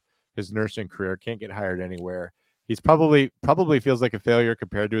out of his nursing career, can't get hired anywhere. He's probably feels like a failure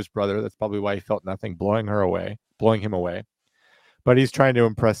compared to his brother. That's probably why he felt nothing blowing him away. But he's trying to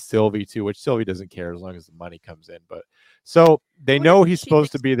impress Sylvie too, which Sylvie doesn't care as long as the money comes in. But so they know he's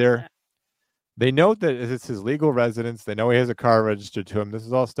supposed to be there. They know that it's his legal residence. They know he has a car registered to him. This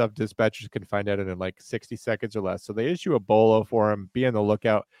is all stuff dispatchers can find out in like 60 seconds or less. So they issue a bolo for him. Be on the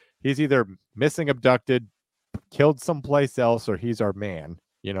lookout. He's either missing, abducted, killed someplace else, or he's our man,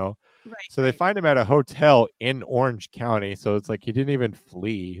 Right, so they find him at a hotel in Orange County. So it's like he didn't even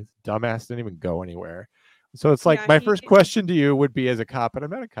flee. Dumbass didn't even go anywhere. So it's like my first question to you would be, as a cop, and I'm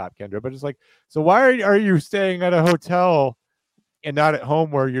not a cop, Kendra, but it's like, so why are you staying at a hotel and not at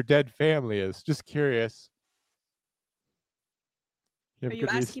home where your dead family is? Just curious. Are you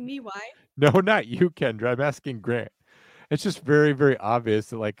asking me why? No, not you, Kendra. I'm asking Grant. It's just very, very obvious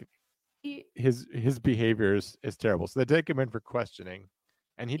that like his behavior is terrible. So they take him in for questioning,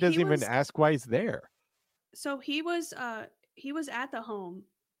 and he doesn't even ask why he's there. So he was at the home.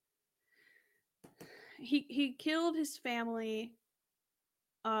 He killed his family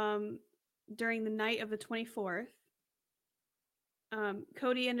during the night of the 24th.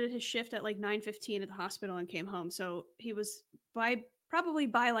 Cody ended his shift at like 9:15 at the hospital and came home. So he was probably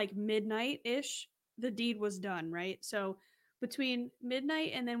by like midnight-ish, the deed was done, right? So between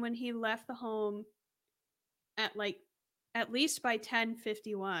midnight and then when he left the home at least by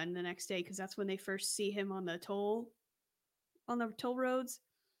 10:51 the next day, because that's when they first see him on the toll roads.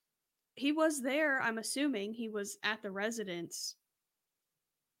 He was there. I'm assuming he was at the residence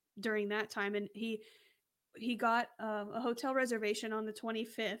during that time, and he got a hotel reservation on the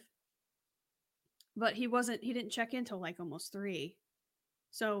 25th, but he didn't check in till like almost 3.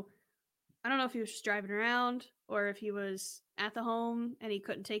 So I don't know if he was just driving around or if he was at the home and he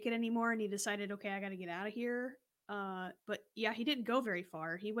couldn't take it anymore and he decided, okay, I got to get out of here. But yeah, he didn't go very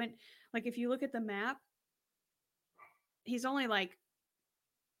far. He went, like, if you look at the map, he's only like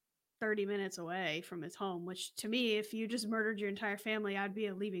 30 minutes away from his home, which to me, if you just murdered your entire family, I'd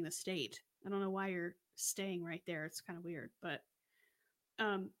be leaving the state. I don't know why you're staying right there. It's kind of weird, but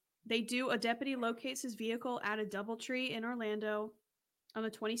a deputy locates his vehicle at a DoubleTree in Orlando on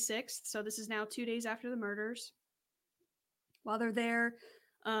the 26th. So this is now 2 days after the murders. While they're there,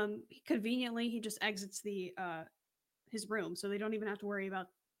 conveniently, he just exits his room. So they don't even have to worry about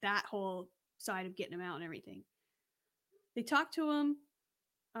that whole side of getting him out and everything. They talk to him.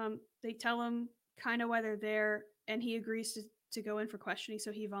 They tell him kind of why they're there, and he agrees to go in for questioning.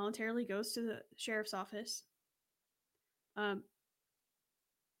 So he voluntarily goes to the sheriff's office.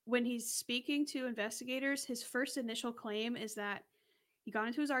 When he's speaking to investigators, his first initial claim is that he got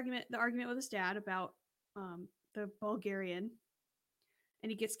into the argument with his dad about the Bulgarian, and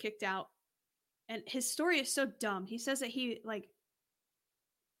he gets kicked out. And his story is so dumb. He says that he like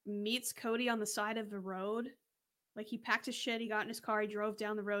meets Cody on the side of the road. Like he packed his shit, he got in his car, he drove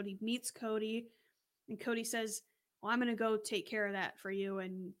down the road, he meets Cody, and Cody says, well, I'm going to go take care of that for you,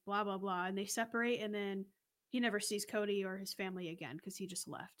 and blah, blah, blah. And they separate, and then he never sees Cody or his family again because he just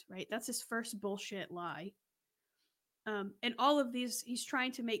left, right? That's his first bullshit lie. And all of these, he's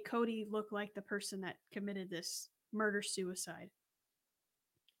trying to make Cody look like the person that committed this murder-suicide.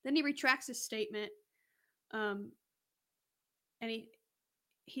 Then he retracts his statement, and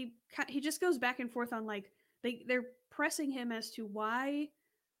he just goes back and forth on like, they're pressing him as to why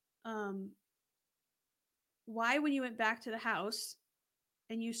when you went back to the house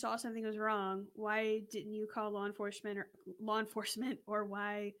and you saw something was wrong, why didn't you call law enforcement or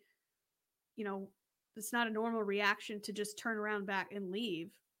why, it's not a normal reaction to just turn around back and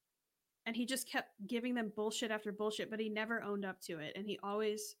leave. And he just kept giving them bullshit after bullshit, but he never owned up to it. And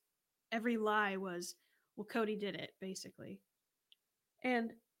every lie was, well, Cody did it, basically.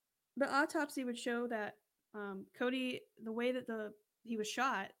 And the autopsy would show that Cody, the way that he was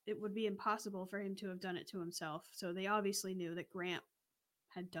shot, it would be impossible for him to have done it to himself. So they obviously knew that Grant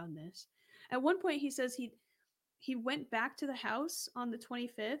had done this. At one point, he says he went back to the house on the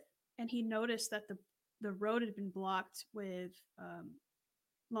 25th, and he noticed that the road had been blocked with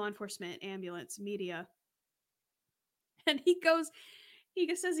law enforcement, ambulance, media. And he goes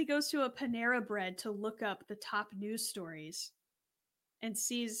He says he goes to a Panera Bread to look up the top news stories and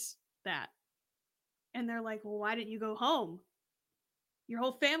sees that. And they're like, well, why didn't you go home? Your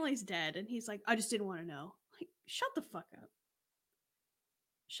whole family's dead. And he's like, I just didn't want to know. Like, shut the fuck up.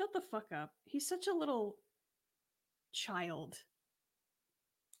 Shut the fuck up. He's such a little child.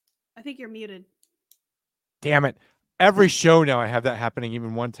 I think you're muted. Damn it. Every show now I have that happening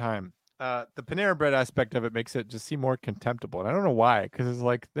even one time. The Panera Bread aspect of it makes it just seem more contemptible. And I don't know why, because it's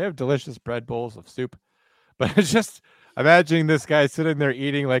like they have delicious bread bowls of soup. But it's just imagining this guy sitting there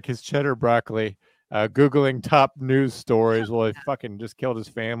eating like his cheddar broccoli, Googling top news stories while he fucking just killed his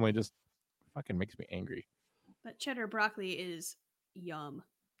family. Just fucking makes me angry. But cheddar broccoli is yum.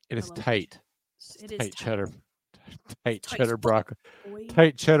 It is tight. It is tight cheddar. Tight tight cheddar broccoli. Boy.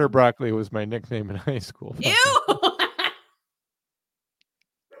 Tight cheddar broccoli was my nickname in high school. Ew!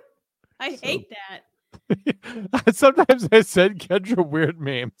 I hate that. Sometimes I send Kendra weird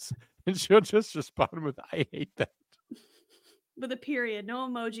memes and she'll just respond with, I hate that. With a period, no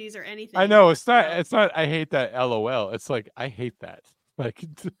emojis or anything. I know it's not I hate that LOL. It's like I hate that. Like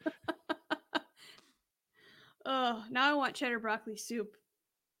oh, now I want cheddar broccoli soup.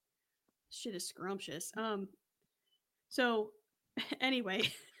 Shit is scrumptious. So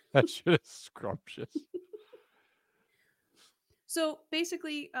anyway. That shit is scrumptious. So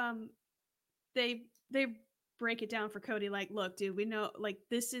basically, they break it down for Cody like, look, dude, we know like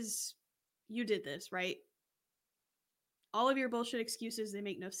this is you did this, right? All of your bullshit excuses, they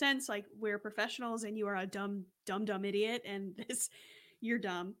make no sense. Like, we're professionals and you are a dumb idiot, and this you're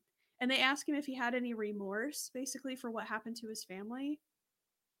dumb. And they ask him if he had any remorse basically for what happened to his family.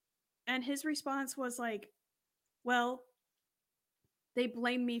 And his response was like, well, they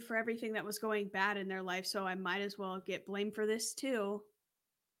blame me for everything that was going bad in their life, so I might as well get blamed for this too.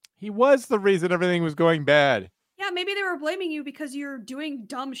 He was the reason everything was going bad. Yeah, maybe they were blaming you because you're doing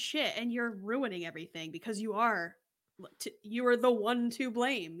dumb shit and you're ruining everything because you are the one to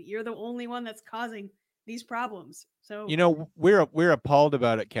blame. You're the only one that's causing these problems. So we're appalled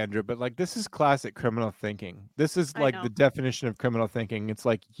about it, Kendra, but like this is classic criminal thinking. This is like the definition of criminal thinking. It's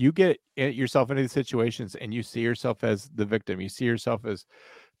like you get yourself into these situations and you see yourself as the victim. You see yourself as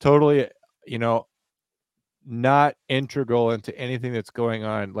totally, not integral into anything that's going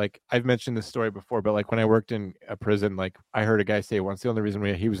on. Like I've mentioned this story before, but like when I worked in a prison, like I heard a guy say once the only reason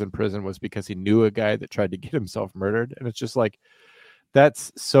he was in prison was because he knew a guy that tried to get himself murdered. And it's just like,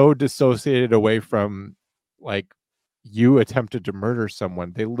 that's so dissociated away from like you attempted to murder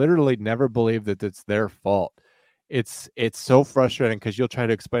someone. They literally never believe that it's their fault. It's so frustrating because you'll try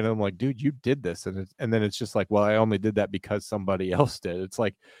to explain to them like, dude, you did this. And then it's just like, well, I only did that because somebody else did. It's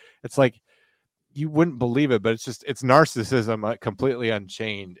like, you wouldn't believe it, but it's narcissism completely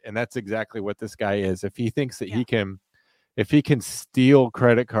unchained. And that's exactly what this guy is. If he thinks that he can steal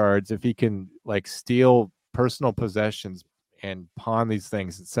credit cards, if he can like steal personal possessions and pawn these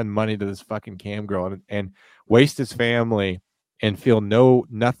things and send money to this fucking cam girl and waste his family and feel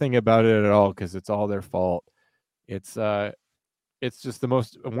nothing about it at all because it's all their fault. It's just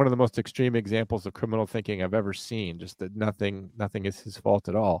one of the most extreme examples of criminal thinking I've ever seen. Just that nothing is his fault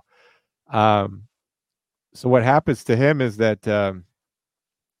at all. So what happens to him is that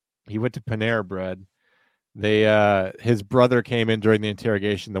he went to Panera Bread. His brother came in during the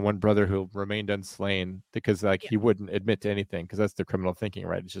interrogation, the one brother who remained unslain because he wouldn't admit to anything because that's the criminal thinking,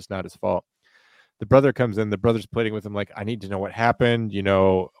 right? It's just not his fault. The brother comes in, the brother's pleading with him like, I need to know what happened,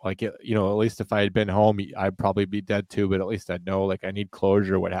 at least if I had been home, I'd probably be dead too, but at least I'd know, like, I need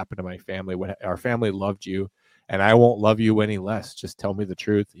closure. What happened to my family? Our family loved you and I won't love you any less. Just tell me the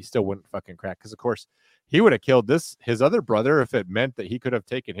truth. He still wouldn't fucking crack because of course he would have killed his other brother if it meant that he could have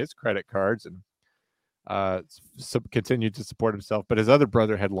taken his credit cards and continued to support himself, but his other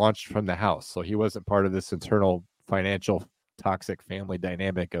brother had launched from the house, so he wasn't part of this internal financial toxic family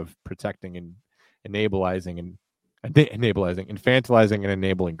dynamic of protecting and infantilizing and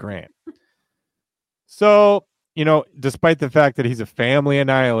enabling Grant. So despite the fact that he's a family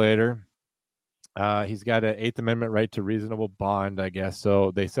annihilator, he's got an 8th Amendment right to reasonable bond, I guess. So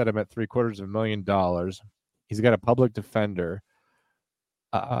they set him at $750,000. He's got a public defender.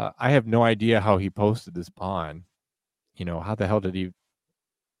 I have no idea how he posted this bond. How the hell did he?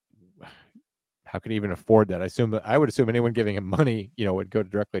 How could he even afford that? I would assume anyone giving him money, would go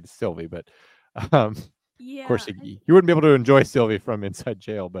directly to Sylvie. But of course, he wouldn't be able to enjoy Sylvie from inside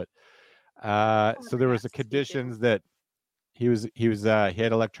jail. But so there was the conditions that he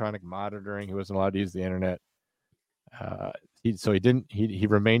had electronic monitoring. He wasn't allowed to use the internet. He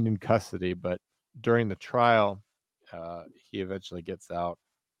remained in custody. But during the trial, he eventually gets out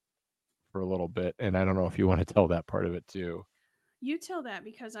for a little bit, and I don't know if you want to tell that part of it too. You tell that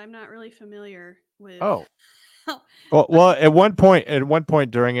because I'm not really familiar with. Oh, how- well, at one point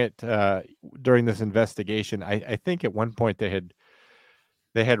during it, during this investigation, I think at one point they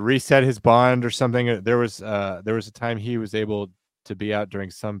had reset his bond or something. There was a time he was able to be out during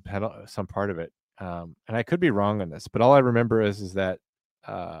some part of it, and I could be wrong on this, but all I remember is that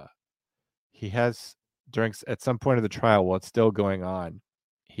uh, he has at some point of the trial while it's still going on,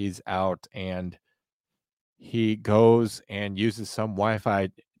 he's out and he goes and uses some Wi-Fi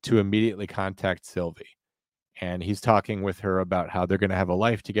to immediately contact Sylvie. And he's talking with her about how they're going to have a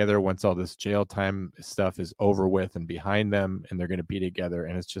life together once all this jail time stuff is over with and behind them, and they're going to be together.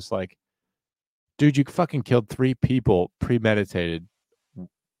 And it's just like, dude, you fucking killed 3 people premeditated.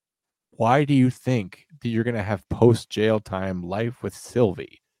 Why do you think that you're going to have post jail time life with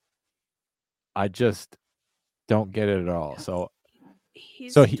Sylvie? I just don't get it at all.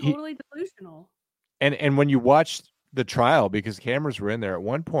 He's So totally delusional. And when you watch the trial, because cameras were in there at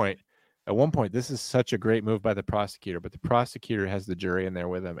one point, this is such a great move by the prosecutor, but the prosecutor has the jury in there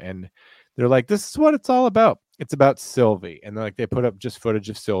with him, and they're like, this is what it's all about. It's about Sylvie. And they're like, they put up just footage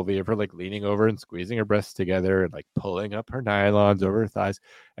of Sylvie, of her like leaning over and squeezing her breasts together and like pulling up her nylons over her thighs.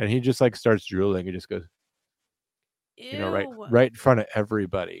 And he just like starts drooling and just goes, Ew. right in front of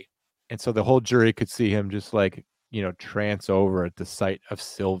everybody. And so the whole jury could see him just like, trance over at the sight of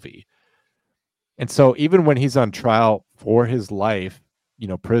Sylvie. And so even when he's on trial for his life,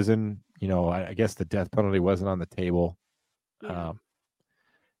 prison, I guess the death penalty wasn't on the table. Yeah.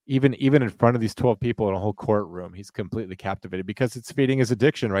 Even in front of these 12 people in a whole courtroom, he's completely captivated because it's feeding his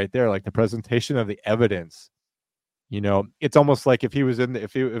addiction right there. Like the presentation of the evidence, it's almost like if he was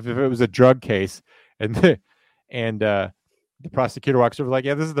if it was a drug case and the prosecutor walks over like,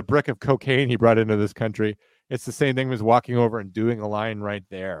 yeah, this is the brick of cocaine he brought into this country. It's the same thing as walking over and doing a line right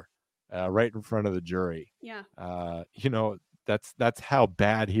there. Right in front of the jury. Yeah. That's how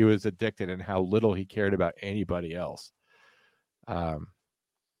bad he was addicted and how little he cared about anybody else.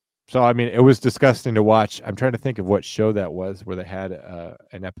 So I mean, it was disgusting to watch. I'm trying to think of what show that was where they had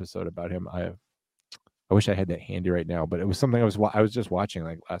an episode about him. I wish I had that handy right now, but it was something I was just watching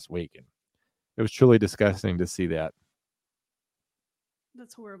like last week, and it was truly disgusting to see that.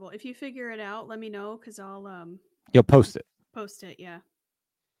 That's horrible. If you figure it out, let me know because You'll post it. Post it, yeah.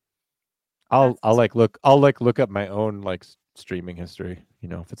 I'll look up my own like streaming history.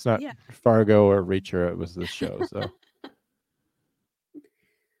 If it's not Fargo or Reacher, it was this show. So,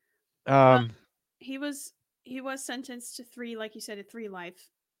 he was sentenced to 3, like you said, 3 life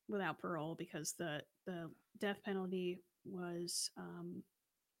without parole because the death penalty was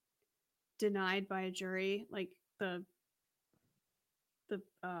denied by a jury. Like I'm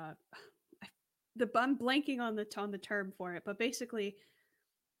blanking on the term for it, but basically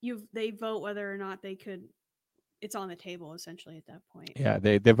they vote whether or not they could. It's on the table essentially at that point. Yeah,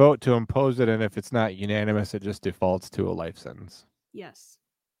 they vote to impose it, and if it's not unanimous, it just defaults to a life sentence. Yes,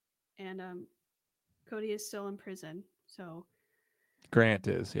 and Cody is still in prison. So Grant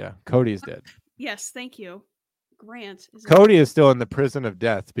is, yeah. Cody's dead. Yes, thank you. Grant is. Cody is still in the prison of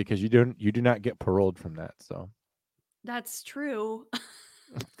death because you do not get paroled from that. So that's true.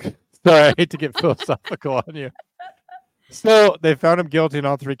 Sorry, I hate to get philosophical on you. So they found him guilty on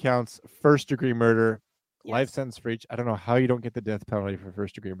all 3 counts: first-degree murder, life sentence for each. I don't know how you don't get the death penalty for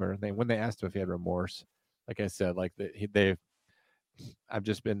first-degree murder. When they asked him if he had remorse, like I said, like they've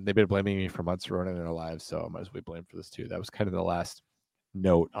been blaming me for months for running their lives, so I might as well be blamed for this too. That was kind of the last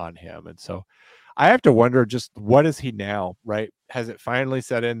note on him, and so I have to wonder, just what is he now, right? Has it finally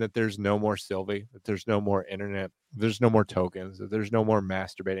set in that there's no more Sylvie, that there's no more internet, there's no more tokens, that there's no more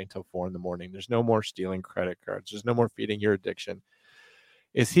masturbating till 4 a.m, there's no more stealing credit cards, there's no more feeding your addiction?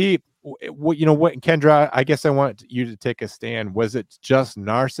 Is he, what, Kendra, I guess I want you to take a stand. Was it just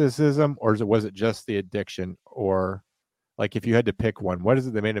narcissism, or was it just the addiction? Or like, if you had to pick one, what is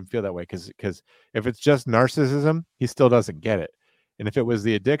it that made him feel that way? Because if it's just narcissism, he still doesn't get it. And if it was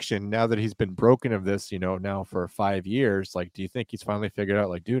the addiction, now that he's been broken of this, now for 5 years, like, do you think he's finally figured out,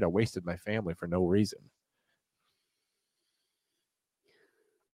 like, dude, I wasted my family for no reason?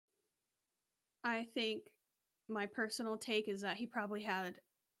 I think my personal take is that he probably had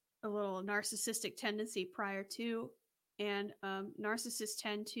a little narcissistic tendency prior to, and narcissists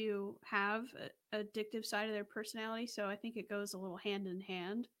tend to have an addictive side of their personality. So I think it goes a little hand in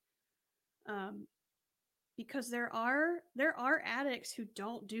hand. Because there are addicts who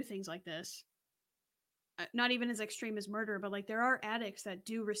don't do things like this. Not even as extreme as murder, but like there are addicts that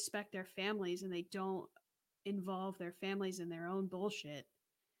do respect their families and they don't involve their families in their own bullshit.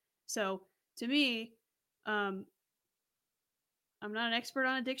 So to me, I'm not an expert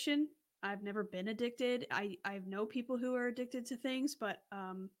on addiction, I've never been addicted. I know people who are addicted to things, but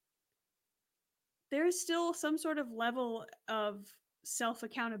there's still some sort of level of self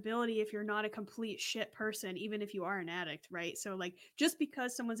accountability if you're not a complete shit person, even if you are an addict, right? So like, just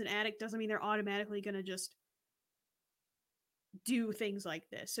because someone's an addict doesn't mean they're automatically going to just do things like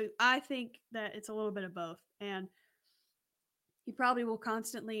this. So I think that it's a little bit of both, and he probably will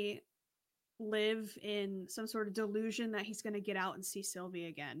constantly live in some sort of delusion that he's going to get out and see Sylvie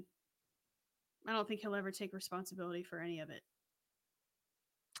again. I don't think he'll ever take responsibility for any of it.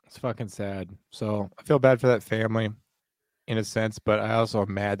 It's fucking sad. So I feel bad for that family in a sense, but I also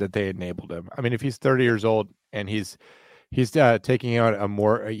am mad that they enabled him. I mean, if he's 30 years old and he's taking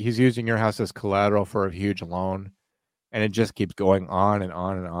out he's using your house as collateral for a huge loan, and it just keeps going on and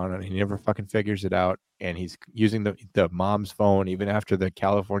on and on, and he never fucking figures it out. And he's using the mom's phone even after the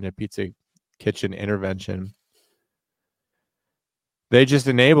California Pizza Kitchen intervention. They just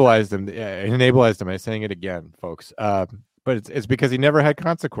enabled him. I'm saying it again, folks. But it's because he never had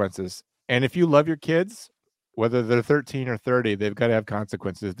consequences. And if you love your kids, whether they're 13 or 30, they've got to have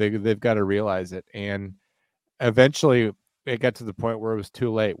consequences. They've got to realize it. And eventually it got to the point where it was too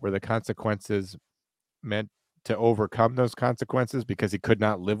late, where the consequences meant to overcome those consequences because he could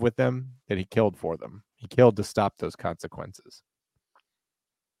not live with them, that he killed for them. He killed to stop those consequences.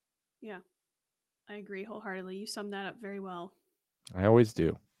 Yeah, I agree wholeheartedly. You summed that up very well. I always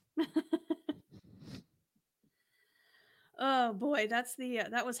do. Oh boy, that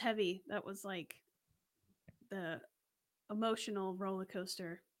was heavy. That was like the emotional roller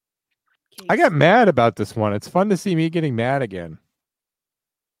coaster case. I got mad about this one. It's fun to see me getting mad again.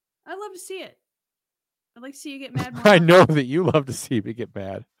 I love to see it. I'd like to see you get mad more. I know that you love to see me get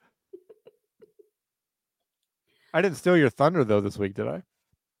mad. I didn't steal your thunder though this week, did I?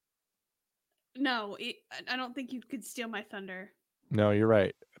 No, I don't think you could steal my thunder. No, you're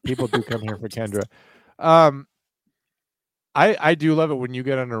right. People do come here for Kendra. I do love it when you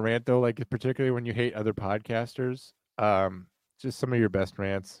get on a rant though, like particularly when you hate other podcasters. Just some of your best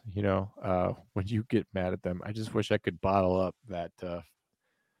rants, when you get mad at them. I just wish I could bottle up that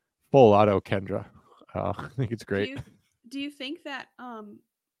full auto Kendra. I think it's great. Do you think that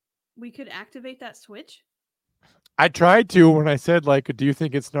we could activate that switch? I tried to when I said, like, do you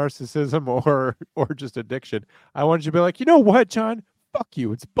think it's narcissism or just addiction? I wanted you to be like, you know what, John? Fuck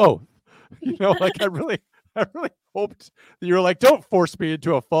you. It's both. Like I really hoped that you were like, don't force me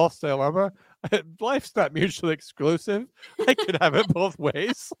into a false dilemma. Life's not mutually exclusive. I could have it both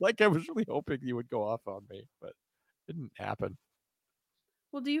ways. Like I was really hoping you would go off on me, but it didn't happen.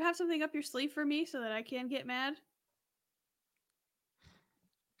 Well, do you have something up your sleeve for me so that I can get mad?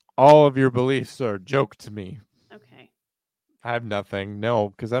 All of your beliefs are a joke to me. Okay. I have nothing. No,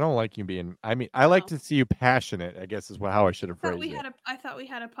 because I don't like you being. I mean, I like to see you passionate, I guess is how I should have phrased it. I thought we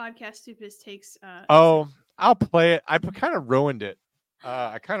had a podcast stupidest takes. I'll play it. I kind of ruined it.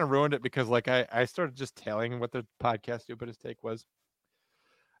 I kind of ruined it because like I started just telling what the podcast stupidest take was.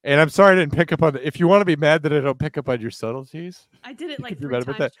 And I'm sorry I didn't pick up on it. If you want to be mad that I don't pick up on your subtleties. I did it like 3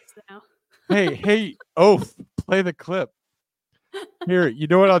 times just now. Hey, Oath, play the clip. Here, you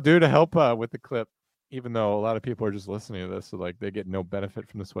know what I'll do to help with the clip, even though a lot of people are just listening to this, so like they get no benefit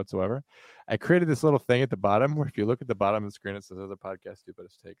from this whatsoever. I created this little thing at the bottom where if you look at the bottom of the screen, it says other podcast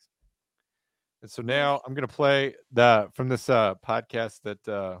stupidest takes. And so now I'm going to play from this podcast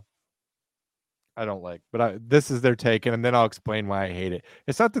that I don't like, but this is their take, and then I'll explain why I hate it.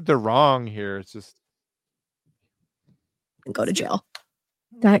 It's not that they're wrong here. It's just go to jail.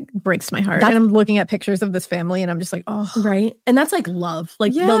 That breaks my heart. And I'm looking at pictures of this family and I'm just like, oh, right. And that's like love,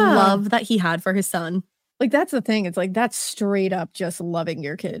 like the love that he had for his son. Like, that's the thing. It's like, that's straight up just loving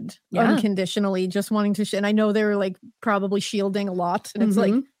your kid unconditionally, just wanting to. And I know they're like probably shielding a lot. And it's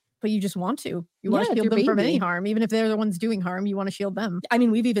like, but you just want to. You want to shield them from any harm. Even if they're the ones doing harm, you want to shield them. I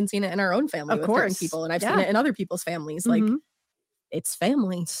mean, we've even seen it in our own family with certain people. And I've seen it in other people's families. Like, it's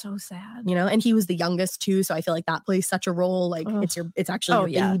family. So sad. And he was the youngest too. So I feel like that plays such a role. Like it's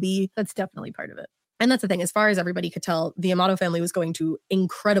actually your baby. That's definitely part of it. And that's the thing. As far as everybody could tell, the Amato family was going to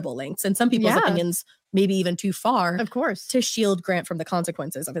incredible lengths, and some people's opinions, maybe even too far, of course, to shield Grant from the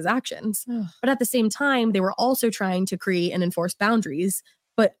consequences of his actions. But at the same time, they were also trying to create and enforce boundaries.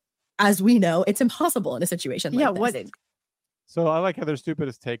 But as we know, it's impossible in a situation like this. So I like how their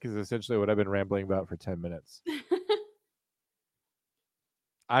stupidest take is essentially what I've been rambling about for 10 minutes.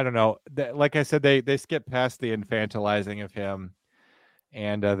 I don't know. Like I said, they skip past the infantilizing of him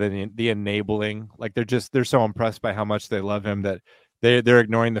and the enabling. Like they're so impressed by how much they love him that they're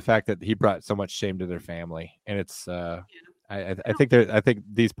ignoring the fact that he brought so much shame to their family. And it's I think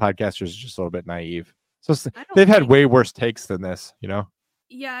these podcasters are just a little bit naive. So they've had way worse takes than this,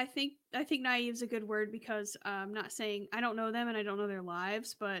 Yeah, I think I think naive is a good word because I'm not saying I don't know them and I don't know their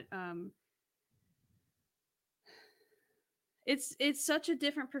lives, but it's such a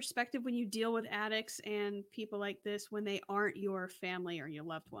different perspective when you deal with addicts and people like this when they aren't your family or your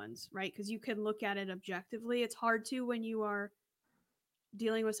loved ones, right? Because you can look at it objectively. It's hard to when you are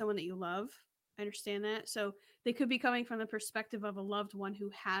dealing with someone that you love. I understand that. So they could be coming from the perspective of a loved one who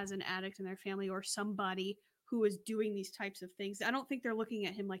has an addict in their family or somebody who is doing these types of things. I don't think they're looking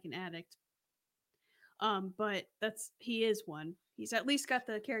at him like an addict. But he is one. He's at least got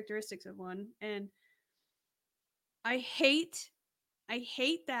the characteristics of one. And I hate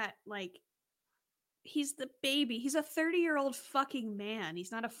that, like, he's the baby. He's a 30-year-old fucking man.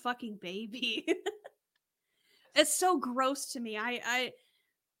 He's not a fucking baby. It's so gross to me. I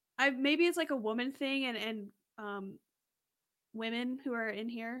maybe it's like a woman thing, and women who are in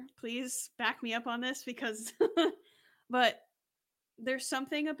here, please back me up on this because but there's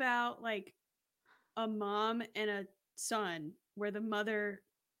something about like a mom and a son where the mother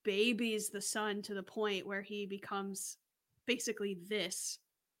babies the son to the point where he becomes basically this.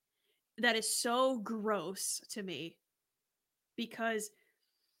 That is so gross to me because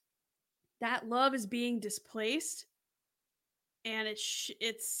that love is being displaced, and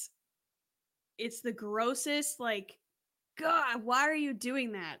it's the grossest. Like, God, why are you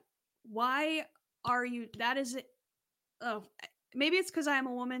doing that? Why are you? That is it. Oh, maybe it's because I'm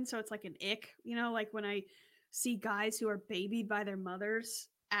a woman, so it's like an ick, like when I see guys who are babied by their mothers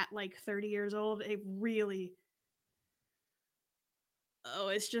at like 30 years old, it really,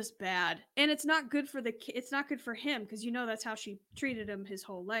 it's just bad. And it's not good for it's not good for him because that's how she treated him his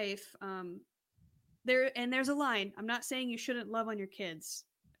whole life. There's a line. I'm not saying you shouldn't love on your kids,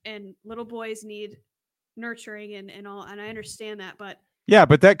 and little boys need nurturing and all, and I understand that, but yeah,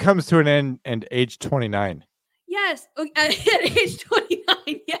 but that comes to an end at age 29. Yes, at age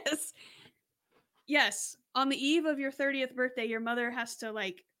 29, yes. On the eve of your 30th birthday, your mother has to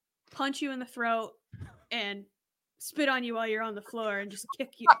like punch you in the throat and spit on you while you're on the floor and just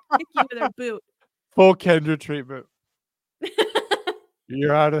kick you with her boot. Full Kendra treatment.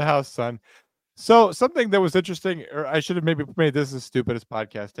 You're out of the house, son. So something that was interesting, or I should have maybe made this the stupidest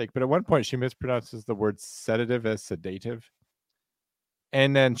podcast take, but at one point she mispronounces the word sedative as sedative.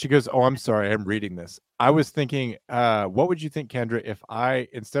 And then she goes, "Oh, I'm sorry, I'm reading this." I was thinking, what would you think, Kendra, if I,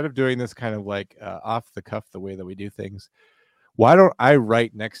 instead of doing this kind of like off the cuff, the way that we do things, why don't I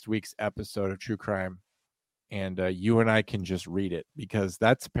write next week's episode of True Crime and you and I can just read it? Because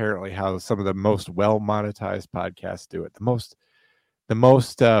that's apparently how some of the most well-monetized podcasts do it. The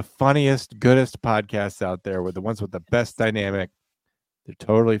most funniest, goodest podcasts out there were the ones with the best dynamic. They're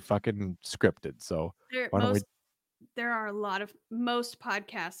totally fucking scripted. So why don't we? There are most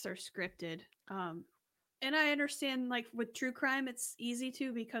podcasts are scripted. And I understand, like with true crime, it's easy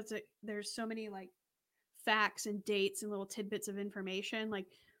to because there's so many like facts and dates and little tidbits of information. Like,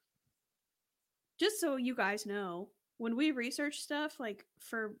 just so you guys know, when we research stuff, like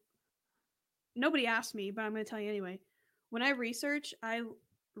nobody asked me, but I'm going to tell you anyway. When I research, I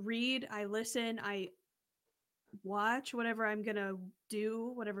read, I listen, I watch whatever I'm going to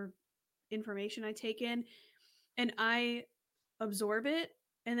do, whatever information I take in, and I absorb it,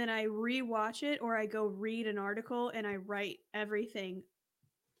 and then I rewatch it, or I go read an article and I write everything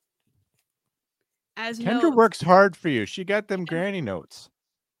as Kendra notes. works hard for you. She got them granny notes.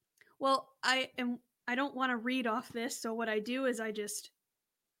 Well, I don't want to read off this, so what I do is I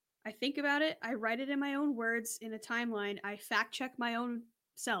think about it, I write it in my own words in a timeline, I fact check my own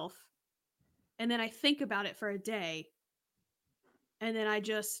self, and then I think about it for a day, and then I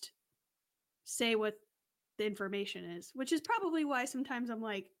just say what the information is, which is probably why sometimes I'm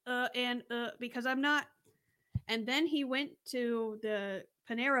like, because I'm not. And then he went to the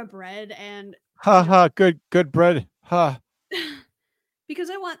Panera Bread and good bread, because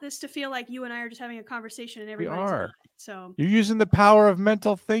I want this to feel like you and I are just having a conversation and everybody's on it. So you're using the power of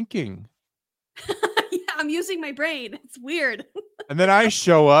mental thinking. Yeah, I'm using my brain. It's weird. And then I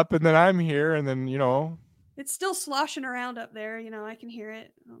show up, and then I'm here, and then it's still sloshing around up there. I can hear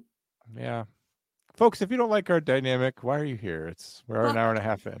it. Yeah. Folks, if you don't like our dynamic, why are you here? We're an hour and a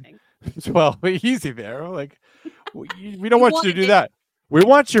half in. Well, easy there. Like, we don't want you to do that. We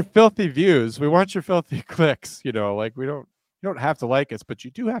want your filthy views. We want your filthy clicks. Like you don't have to like us, but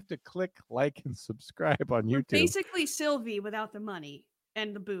you do have to click, like, and subscribe on YouTube. Basically, Sylvie without the money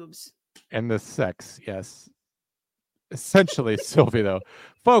and the boobs and the sex. Yes, essentially Sylvie though.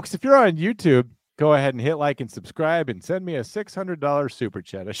 Folks, if you're on YouTube, go ahead and hit like and subscribe and send me a $600 super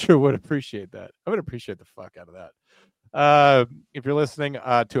chat. I sure would appreciate that. I would appreciate the fuck out of that. If you're listening to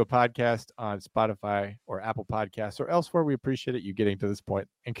a podcast on Spotify or Apple Podcasts or elsewhere, we appreciate it you getting to this point,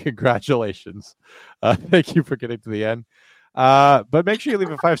 and congratulations. Thank you for getting to the end. But make sure you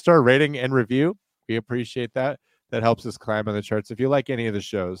leave a 5-star rating and review. We appreciate that. That helps us climb on the charts. If you like any of the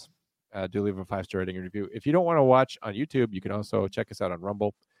shows, do leave a 5-star rating and review. If you don't want to watch on YouTube, you can also check us out on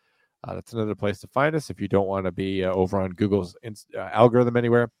Rumble. That's another place to find us if you don't want to be over on Google's algorithm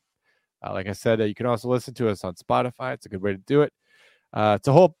anywhere. Like I said, you can also listen to us on Spotify. It's a good way to do it. It's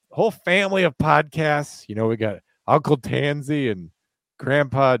a whole family of podcasts. You know, we got Uncle Tansy and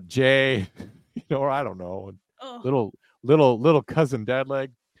Grandpa Jay. You know, or I don't know, little cousin Dadleg.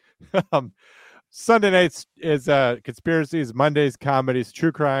 Sunday nights is conspiracies. Mondays comedies,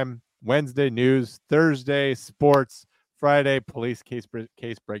 true crime. Wednesday news. Thursday sports. Friday police case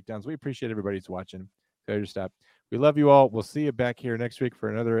breakdowns. We appreciate everybody who's watching. Failure to Stop. We love you all. We'll see you back here next week for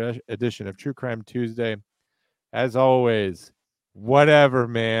another edition of True Crime Tuesday. As always, whatever,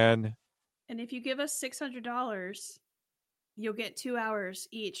 man. And if you give us $600, you'll get 2 hours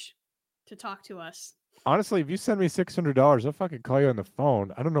each to talk to us. Honestly, if you send me $600, I'll fucking call you on the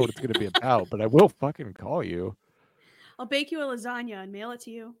phone. I don't know what it's going to be about, but I will fucking call you. I'll bake you a lasagna and mail it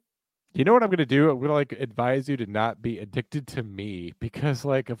to you. You know what I'm going to do? I'm going to advise you to not be addicted to me, because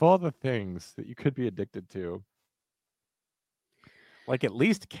of all the things that you could be addicted to, at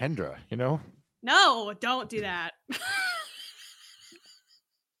least Kendra, you know? No, don't do that.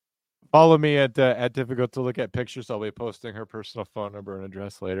 Follow me at Difficult to Look at Pictures. I'll be posting her personal phone number and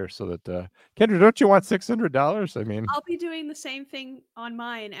address later, so that Kendra, don't you want $600? I mean, I'll be doing the same thing on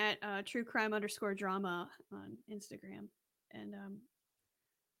mine at truecrime_drama on Instagram. And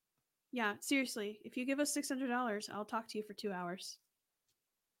yeah, seriously, if you give us $600, I'll talk to you for 2 hours.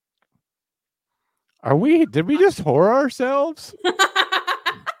 Did we just whore ourselves?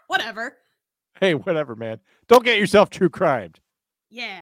 Whatever. Hey, whatever, man. Don't get yourself true crimed. Yeah.